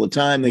live it all the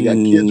time. They got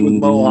kids with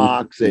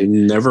mohawks. They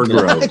never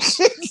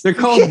grows. They're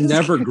called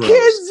never grows.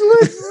 Kids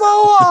with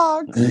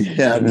mohawks.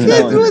 Yeah,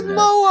 kids with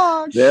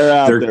mohawks. They're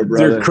out there,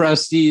 brother. They're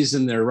crusties,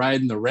 and they're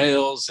riding the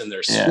rails, and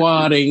they're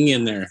squatting,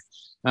 and they're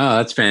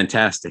that's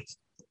fantastic.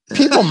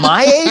 People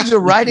my age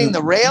are riding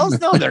the rails.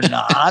 No, they're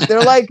not.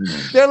 They're like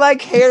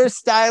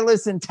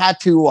hairstylists and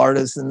tattoo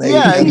artists, and they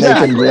But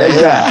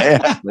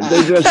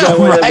they dress that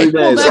way every day.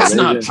 Well, that's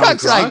not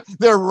punk rock. Like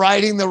they're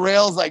riding the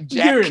rails like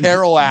Jack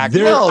Kerouac.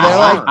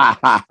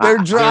 They're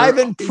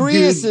driving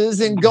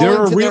Priuses and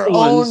going to their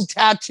own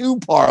tattoo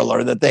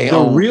parlor that they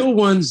own. The real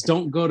ones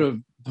don't go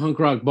to punk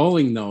rock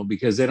bowling though,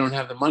 because they don't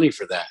have the money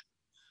for that.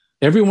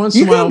 Every once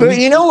in a while,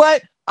 you know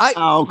what?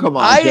 Come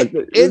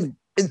on.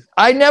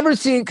 I never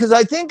seen, because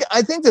I think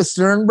the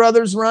Stern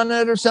brothers run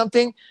it or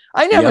something.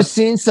 I never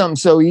seen something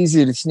so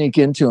easy to sneak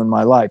into in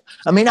my life.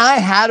 I mean, I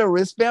had a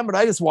wristband, but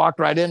I just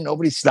walked right in.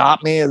 Nobody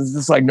stopped me. It was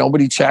just like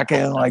nobody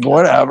checking, like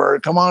whatever.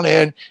 Come on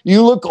in.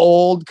 You look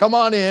old. Come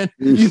on in.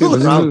 You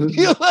look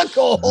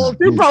old.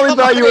 They probably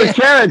thought you were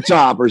Carrot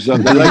Top or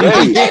something. Like,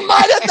 hey, they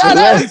might have thought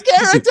I was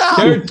Carrot Top.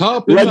 Carrot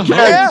Top. Let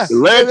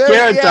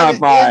Carrot Top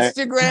by.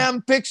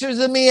 Instagram pictures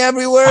of me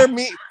everywhere.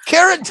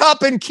 Carrot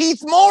Top and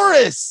Keith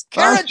Morris.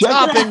 Carrot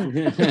Top and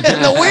the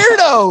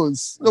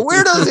Weirdos. The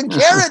Weirdos and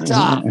Carrot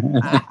Top.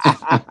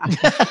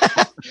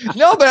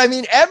 No, but I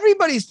mean,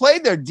 everybody's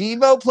played there.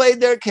 Devo played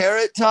there.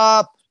 Carrot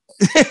Top.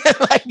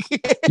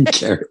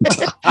 Carrot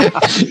Top.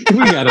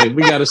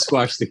 we gotta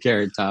squash the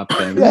Carrot Top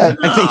thing. Yeah,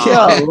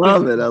 I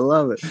love it. I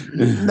love it.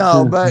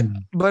 No, but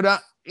I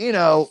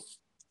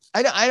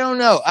don't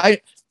know.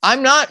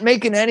 I'm not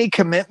making any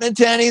commitment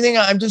to anything.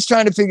 I'm just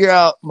trying to figure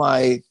out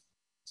my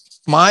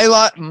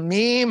life,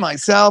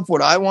 myself,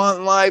 what I want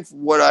in life,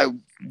 what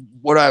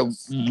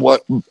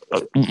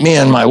me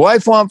and my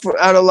wife want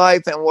out of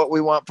life, and what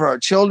we want for our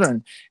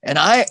children. And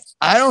I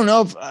don't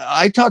know if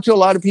I talk to a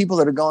lot of people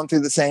that are going through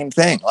the same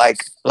thing.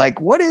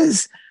 Like what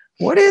is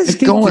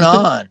going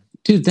on?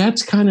 Dude,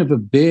 that's kind of a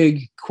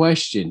big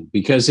question,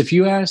 because if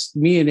you asked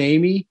me and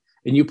Amy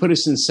and you put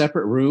us in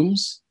separate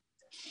rooms,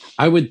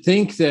 I would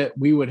think that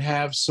we would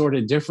have sort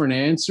of different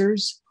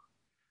answers,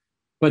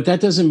 but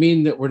that doesn't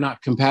mean that we're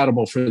not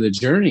compatible for the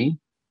journey.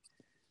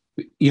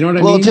 You know what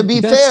I mean? Well, to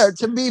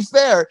be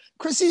fair,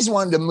 Chrissy's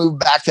wanted to move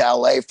back to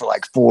LA for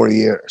like 4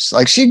 years.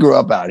 Like, she grew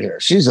up out here.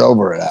 She's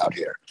over it out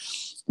here.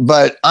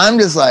 But I'm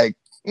just like,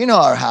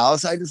 our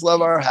house. I just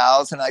love our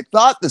house. And I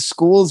thought the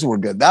schools were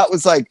good. That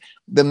was like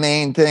the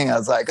main thing. I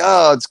was like,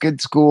 oh, it's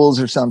good schools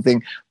or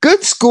something.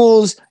 Good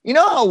schools. You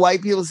know how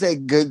white people say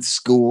good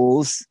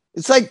schools?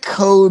 It's like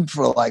code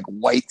for like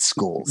white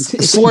schools.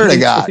 I swear to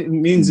God. It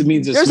means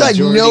there's like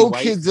no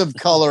white kids of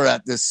color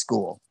at this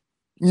school.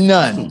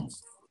 None.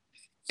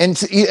 And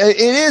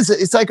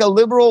it's like a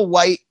liberal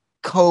white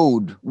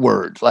code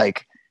word.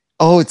 Like,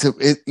 oh, it's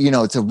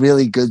a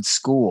really good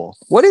school.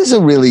 What is a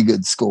really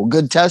good school?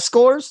 Good test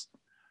scores,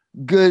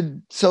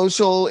 good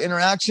social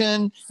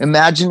interaction,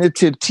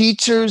 imaginative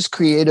teachers,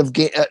 creative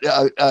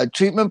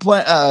treatment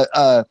plan,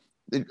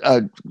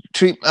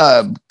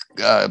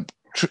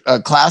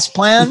 class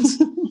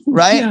plans,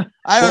 right? Yeah.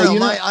 I don't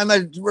know. I'm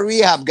a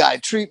rehab guy.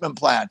 Treatment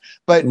plan,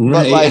 but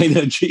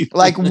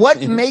like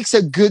what makes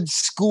a good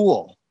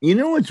school? You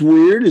know what's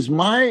weird is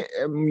my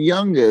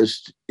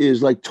youngest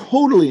is like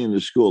totally into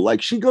school.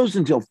 Like, she goes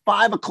until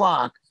 5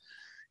 o'clock,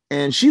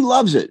 and she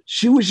loves it.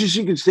 She wishes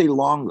she could stay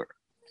longer.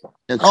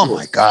 Oh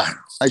my God!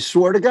 I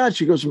swear to God,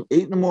 she goes from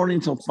 8 in the morning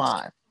until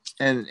 5.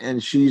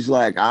 And she's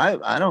like,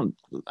 I don't.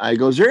 I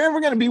go, is there ever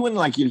going to be when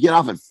like you get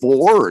off at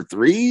 4 or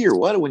 3 or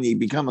what when you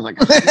become like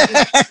a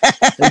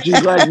and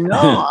she's like,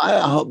 no, I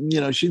hope,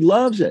 she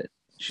loves it.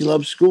 She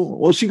loves school.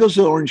 Well, she goes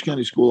to the Orange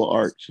County School of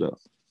Art, so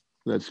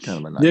that's kind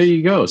of a nice. There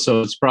you go.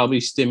 So it's probably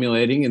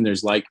stimulating, and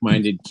there's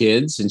like-minded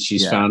kids, and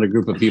she's found a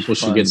group of people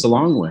she gets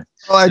along with.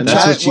 And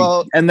that's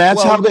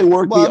how they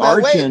work the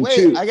arts in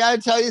too. I got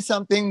to tell you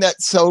something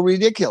that's so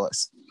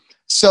ridiculous.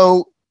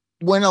 So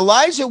when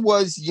Elijah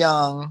was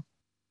young,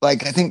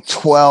 like I think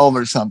 12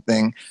 or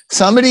something,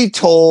 somebody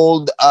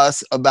told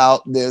us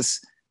about this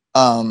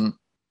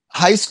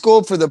high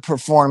school for the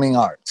performing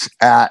arts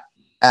at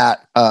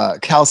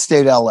Cal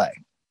State LA.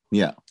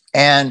 Yeah.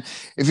 And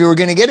if you were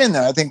going to get in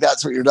there, I think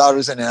that's what your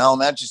daughter's in, an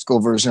elementary school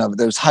version of it.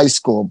 There's high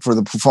school for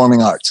the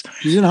performing arts.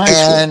 She's in high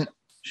school.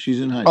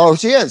 She's in high school. Oh,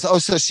 she is. Oh,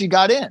 so she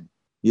got in.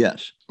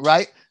 Yes.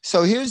 Right.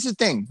 So here's the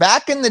thing.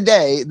 Back in the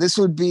day, this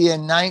would be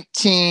in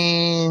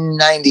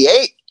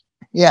 1998.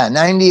 Yeah,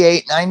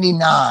 98,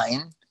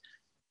 99.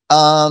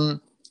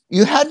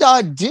 You had to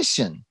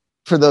audition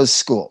for those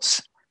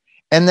schools.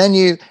 And then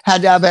you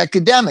had to have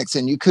academics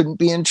and you couldn't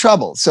be in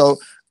trouble. So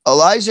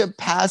Elijah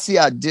passed the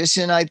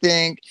audition, I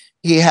think.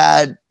 He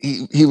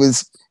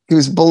was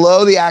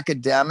below the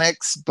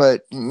academics,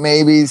 but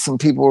maybe some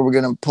people were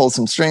going to pull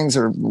some strings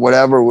or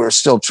whatever. We're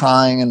still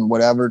trying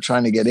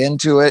to get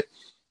into it.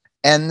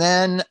 And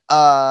then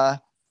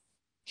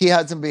he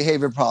had some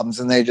behavior problems,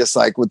 and they just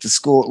like with the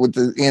school,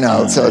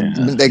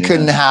 they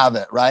couldn't have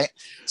it. Right.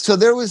 So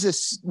there was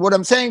this, what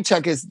I'm saying,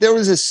 Chuck, is there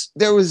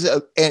was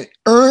an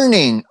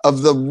earning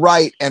of the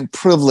right and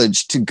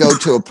privilege to go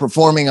to a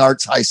performing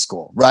arts high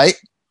school. Right.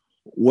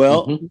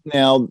 Well,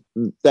 now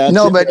that's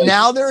but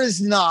now there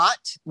is not.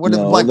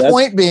 My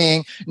point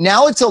being,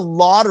 now it's a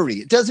lottery.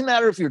 It doesn't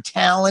matter if you're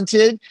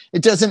talented.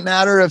 It doesn't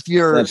matter if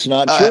you're. That's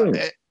not true.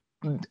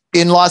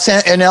 In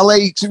LA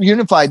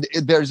Unified,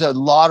 there's a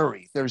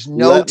lottery. There's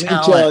no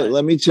talent.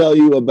 Let me tell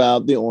you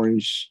about the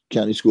Orange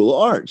County School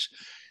of Arts.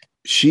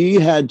 She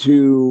had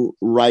to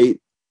write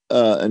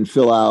and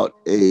fill out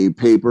a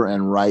paper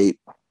and write.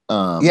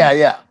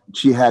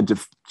 She had to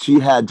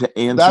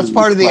answer. That's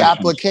part of the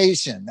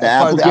application. The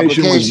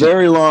application was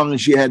very long,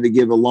 and she had to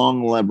give a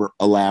long,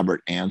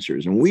 elaborate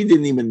answers. And we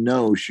didn't even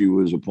know she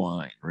was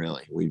applying.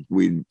 Really,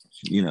 we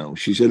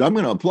she said, "I'm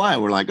going to apply."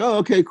 We're like, "Oh,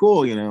 okay,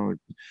 cool."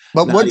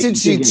 But what did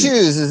she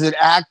choose? Is it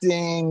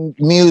acting,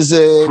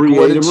 music,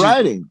 creative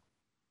writing?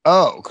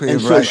 Oh,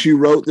 creative writing. So she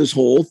wrote this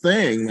whole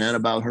thing, man,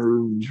 about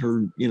her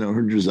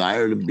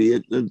desire to be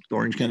at the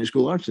Orange County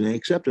School of Arts, and they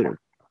accepted her.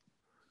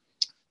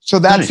 So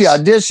that's the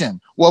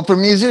audition. Well, for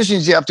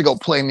musicians, you have to go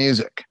play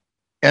music,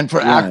 and for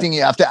acting,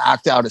 you have to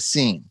act out a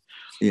scene.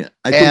 Yeah,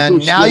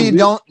 and now you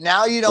don't.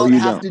 Now you don't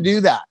have to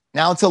do that.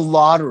 Now it's a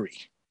lottery.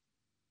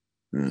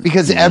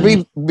 Because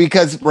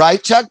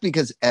right, Chuck?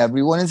 Because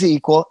everyone is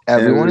equal.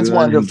 Everyone is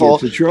wonderful.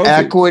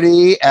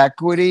 Equity.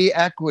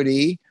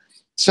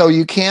 So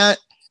you can't.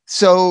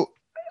 So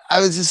I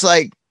was just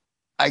like,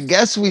 I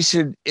guess we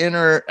should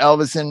enter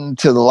Elvis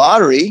into the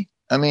lottery.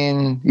 I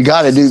mean, you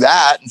got to do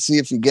that and see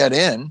if you get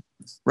in,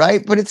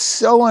 right? But it's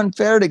so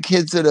unfair to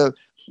kids that are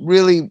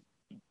really,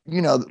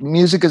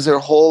 music is their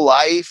whole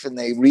life, and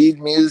they read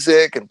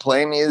music and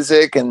play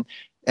music, and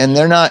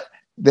they're not.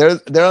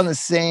 They're on the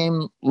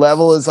same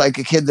level as like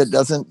a kid that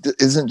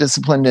isn't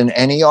disciplined in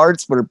any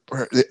arts, but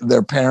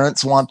their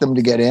parents want them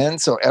to get in,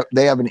 so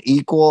they have an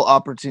equal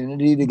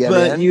opportunity to get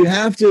in. But you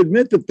have to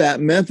admit that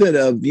method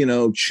of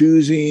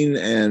choosing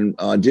and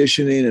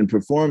auditioning and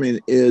performing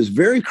is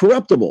very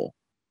corruptible.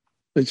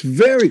 It's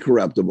very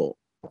corruptible.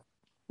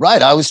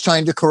 Right, I was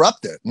trying to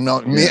corrupt it. I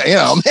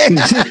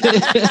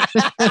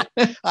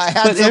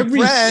had some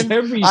friends.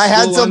 I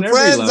had some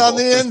friends on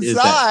the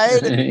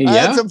inside. I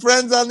had some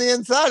friends on the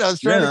inside. I was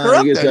trying to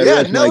corrupt it.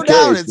 Yeah, no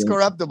doubt, it's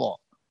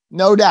corruptible.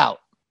 No doubt.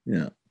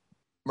 Yeah.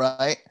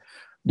 Right.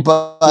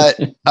 But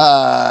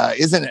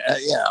isn't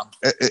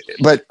it?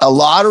 But a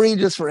lottery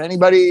just for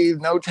anybody,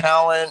 no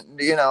talent.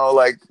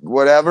 Like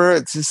whatever.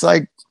 It's just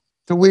like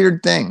it's a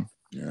weird thing.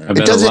 Yeah.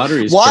 It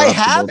doesn't. Why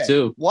have it?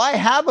 Too. Why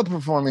have a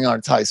performing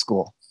arts high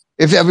school?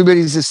 If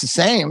everybody's just the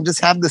same,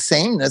 just have the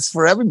sameness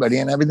for everybody,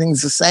 and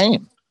everything's the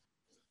same.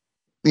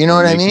 You know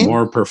what I mean? Make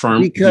more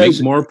performing arts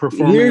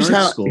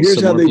schools.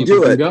 Here's how they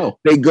do it.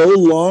 They go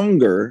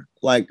longer.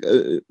 Like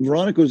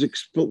Veronica was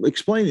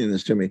explaining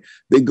this to me.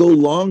 They go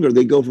longer.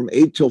 They go from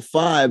 8 till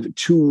 5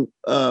 to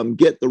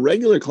get the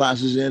regular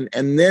classes in,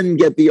 and then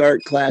get the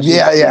art classes.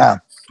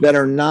 That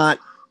are not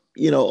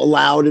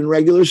allowed in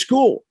regular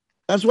school.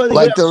 That's why they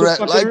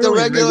the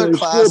regular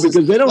classes,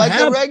 because they don't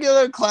have the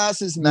regular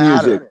classes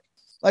matter. Music.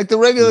 Like the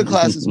regular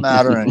classes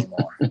matter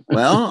anymore.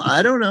 Well,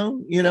 I don't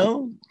know.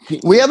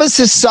 We have a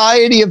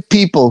society of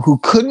people who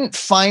couldn't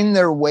find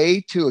their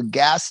way to a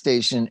gas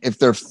station if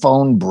their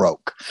phone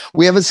broke.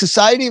 We have a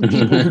society of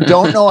people who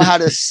don't know how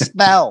to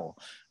spell.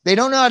 They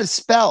don't know how to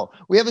spell.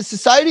 We have a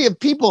society of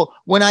people,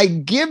 when I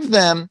give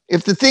them,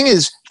 if the thing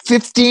is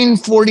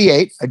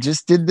 1548, I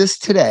just did this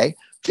today,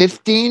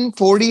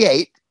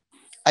 1548,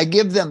 I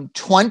give them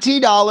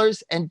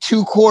 $20 and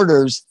 2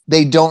 quarters.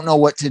 They don't know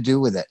what to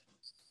do with it.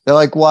 They're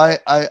like, why?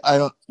 I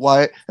don't,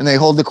 why? And they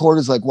hold the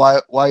quarters like,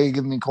 why are you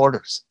giving me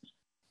quarters?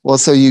 Well,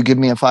 so you give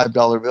me a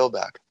 $5 bill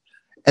back.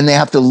 And they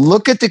have to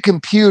look at the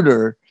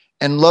computer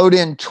and load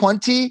in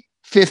 20,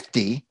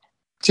 50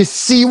 to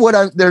see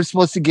what they're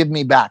supposed to give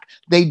me back.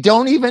 They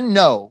don't even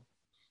know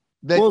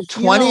that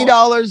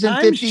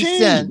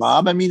 $20.50.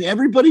 Bob, I mean,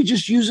 everybody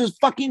just uses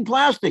fucking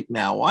plastic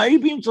now. Why are you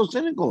being so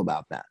cynical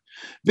about that?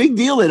 Big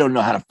deal. They don't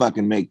know how to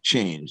fucking make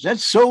change.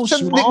 That's so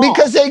small.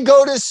 Because they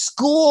go to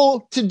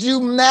school to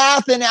do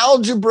math and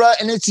algebra,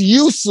 and it's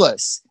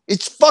useless.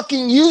 It's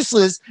fucking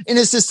useless in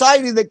a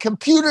society that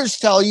computers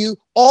tell you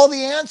all the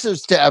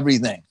answers to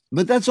everything.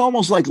 But that's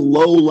almost like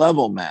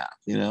low-level math,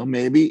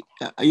 maybe,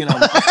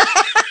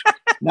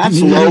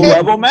 that's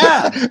low-level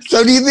math.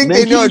 So do you think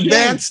they know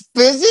advanced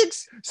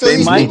physics? So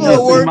they might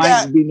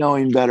be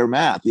knowing better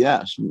math.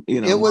 Yes,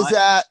 it was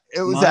at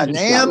an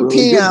AM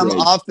PM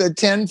off the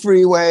 10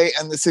 freeway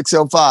and the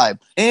 605,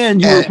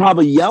 and you were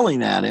probably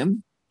yelling at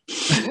him.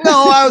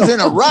 No, I was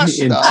in a rush.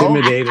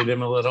 Intimidated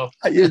him a little.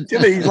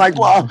 He's like,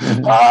 well,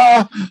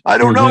 I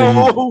don't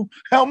know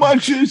how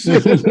much is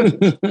it.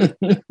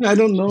 I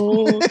don't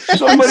know.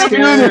 Somebody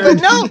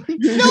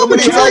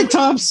nobody's like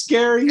top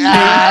scary. You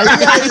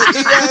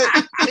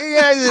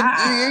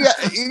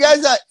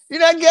guys, you're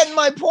not getting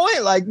my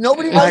point. Like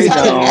nobody knows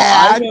how to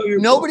add.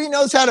 Nobody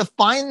knows how to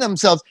find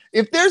themselves.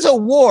 If there's a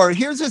war,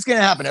 here's what's going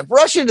to happen. If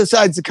Russia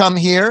decides to come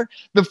here,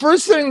 the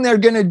first thing they're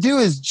going to do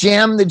is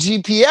jam the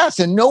GPS,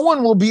 and no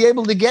one will be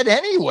able to get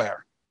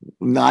anywhere.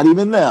 Not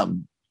even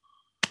them.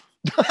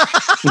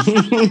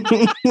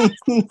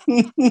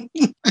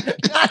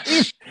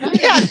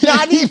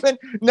 not even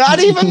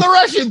the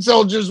Russian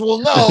soldiers will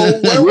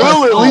know.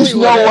 We'll at least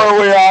know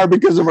where we are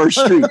because of our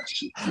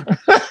streets.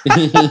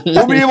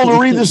 We'll be able to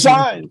read the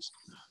signs.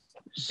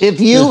 If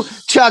you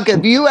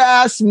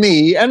ask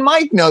me, and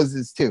Mike knows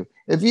this too,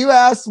 if you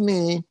ask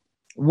me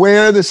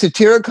where the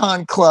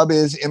Satyricon Club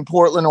is in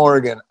Portland,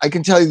 Oregon, I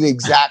can tell you the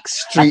exact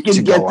street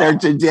to get there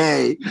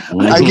today.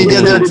 I can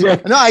get there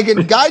today. No, I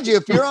can guide you.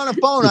 If you're on a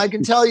phone, I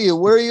can tell you,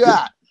 where are you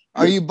at?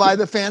 Are you by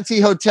the fancy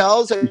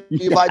hotels? Are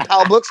you by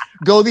Pal Books?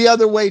 Go the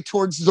other way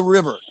towards the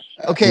river.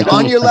 Okay,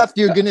 on your left,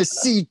 you're going to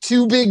see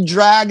two big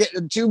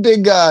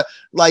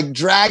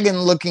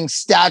dragon-looking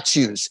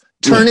statues.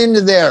 Turn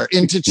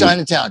into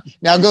Chinatown.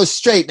 Now go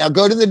straight. Now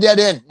go to the dead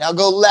end. Now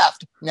go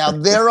left. Now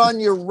there on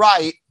your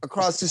right,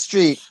 across the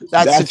street.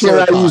 That's where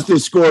I used to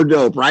score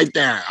dope, right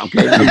there.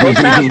 Okay, now go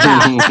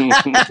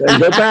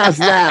past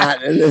that.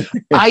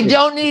 I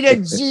don't need a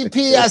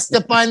GPS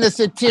to find the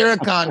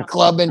Satyricon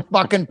Club in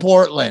fucking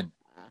Portland.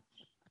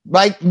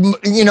 Like,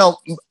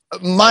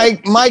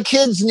 my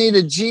kids need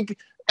a GPS.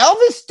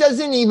 Elvis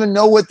doesn't even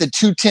know what the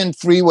 210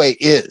 freeway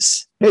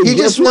is. Hey, he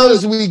just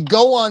knows we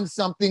go on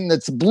something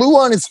that's blue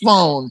on his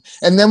phone,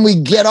 and then we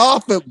get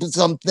off at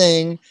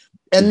something,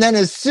 and then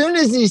as soon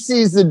as he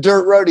sees the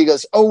dirt road, he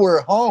goes, "Oh,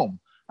 we're home."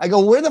 I go,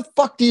 "Where the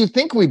fuck do you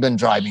think we've been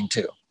driving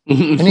to?"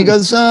 And he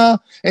goes, and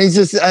he's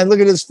just, I look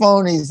at his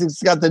phone, he's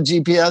just got the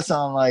GPS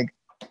on, like,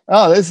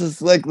 "Oh, this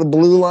is like the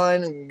blue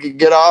line, and you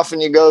get off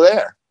and you go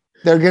there."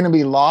 They're going to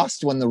be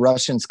lost when the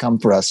Russians come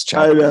for us,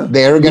 Chuck.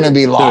 They're going to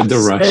be lost. The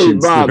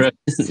Russians. Hey,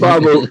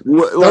 Bob,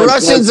 the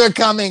Russians are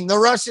coming. The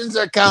Russians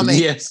are coming.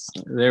 Yes,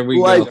 there we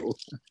go.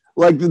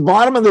 Like the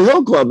Bottom of the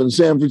Hill Club in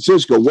San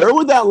Francisco, where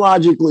would that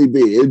logically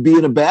be? It'd be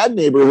in a bad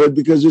neighborhood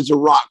because it's a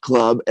rock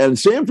club, and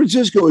San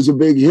Francisco is a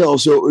big hill,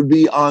 so it would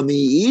be on the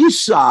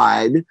east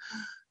side.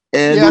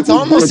 And it's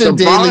almost a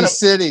Daly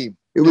City.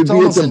 It would be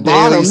at the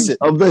bottom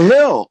of the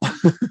hill.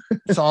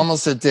 It's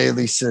almost a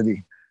Daly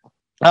City.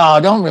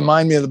 Oh, don't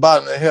remind me of the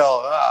Bottom of the Hill.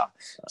 Oh.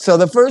 So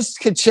the first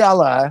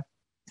Coachella,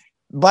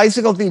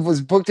 Bicycle Thief was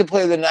booked to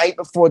play the night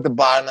before the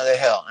Bottom of the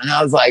Hill. And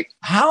I was like,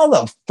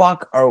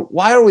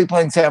 why are we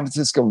playing San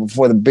Francisco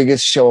before the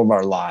biggest show of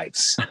our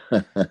lives?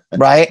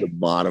 Right? The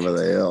Bottom of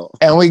the Hill.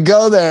 And we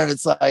go there, and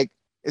it's like,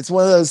 it's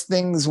one of those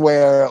things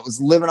where it was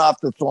living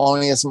off the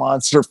Thelonious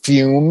Monster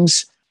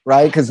fumes,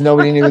 right? Because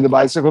nobody knew who the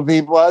Bicycle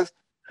Thief was,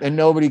 and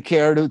nobody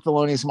cared who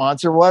Thelonious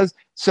Monster was.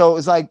 So it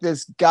was like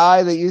this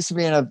guy that used to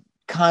be in a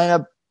kind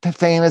of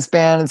famous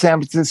band in San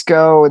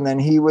Francisco, and then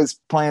he was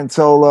playing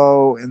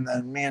solo, and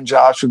then me and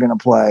Josh were going to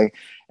play,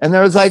 and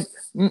there was like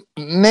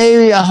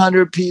maybe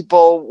 100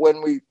 people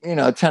when we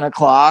 10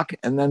 o'clock,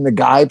 and then the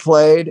guy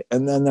played,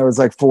 and then there was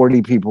like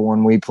 40 people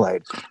when we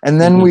played,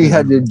 and then we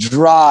had to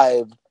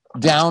drive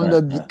down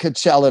to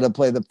Coachella to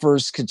play the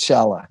first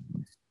Coachella,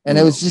 and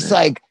it was just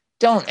like,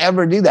 don't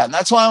ever do that. And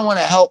that's why I want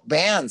to help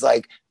bands.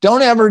 Like,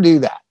 don't ever do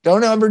that.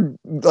 Don't ever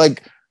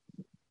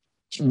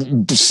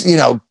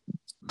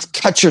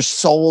cut your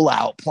soul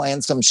out playing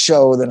some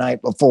show the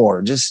night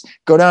before. Just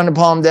go down to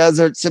Palm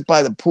Desert, sit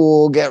by the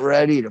pool, get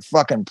ready to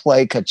fucking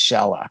play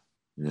Coachella.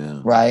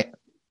 Yeah. Right.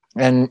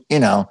 And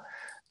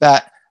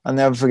that I'll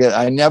never forget.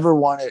 I never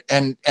wanted,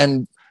 and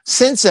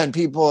since then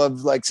people have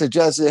like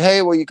suggested,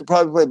 hey, well, you could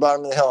probably play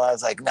Bottom of the Hill. I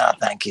was like, no,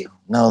 thank you.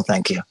 No,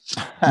 thank you.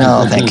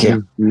 No, thank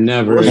you.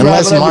 Never.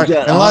 Unless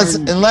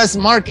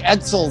Mark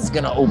Etzel's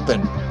gonna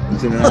open.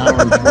 It's in an hour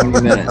and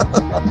 20 minutes.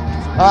 All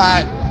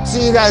right.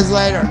 See you guys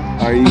later.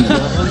 Are you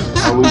done?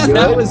 Are we good?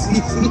 That was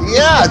easy.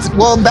 Yeah.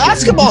 Well,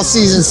 basketball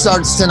season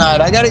starts tonight.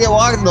 I got to get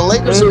walking. The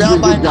Lakers are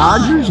down by 9. Did the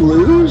Dodgers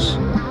lose?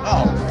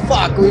 Oh,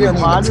 fuck. We didn't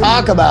even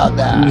talk about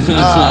that.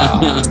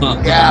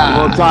 Yeah.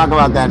 We'll talk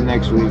about that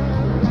next week.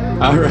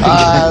 All right.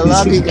 I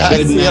love you guys.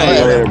 Good See you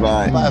night. later.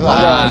 Bye.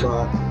 Bye-bye. Bye.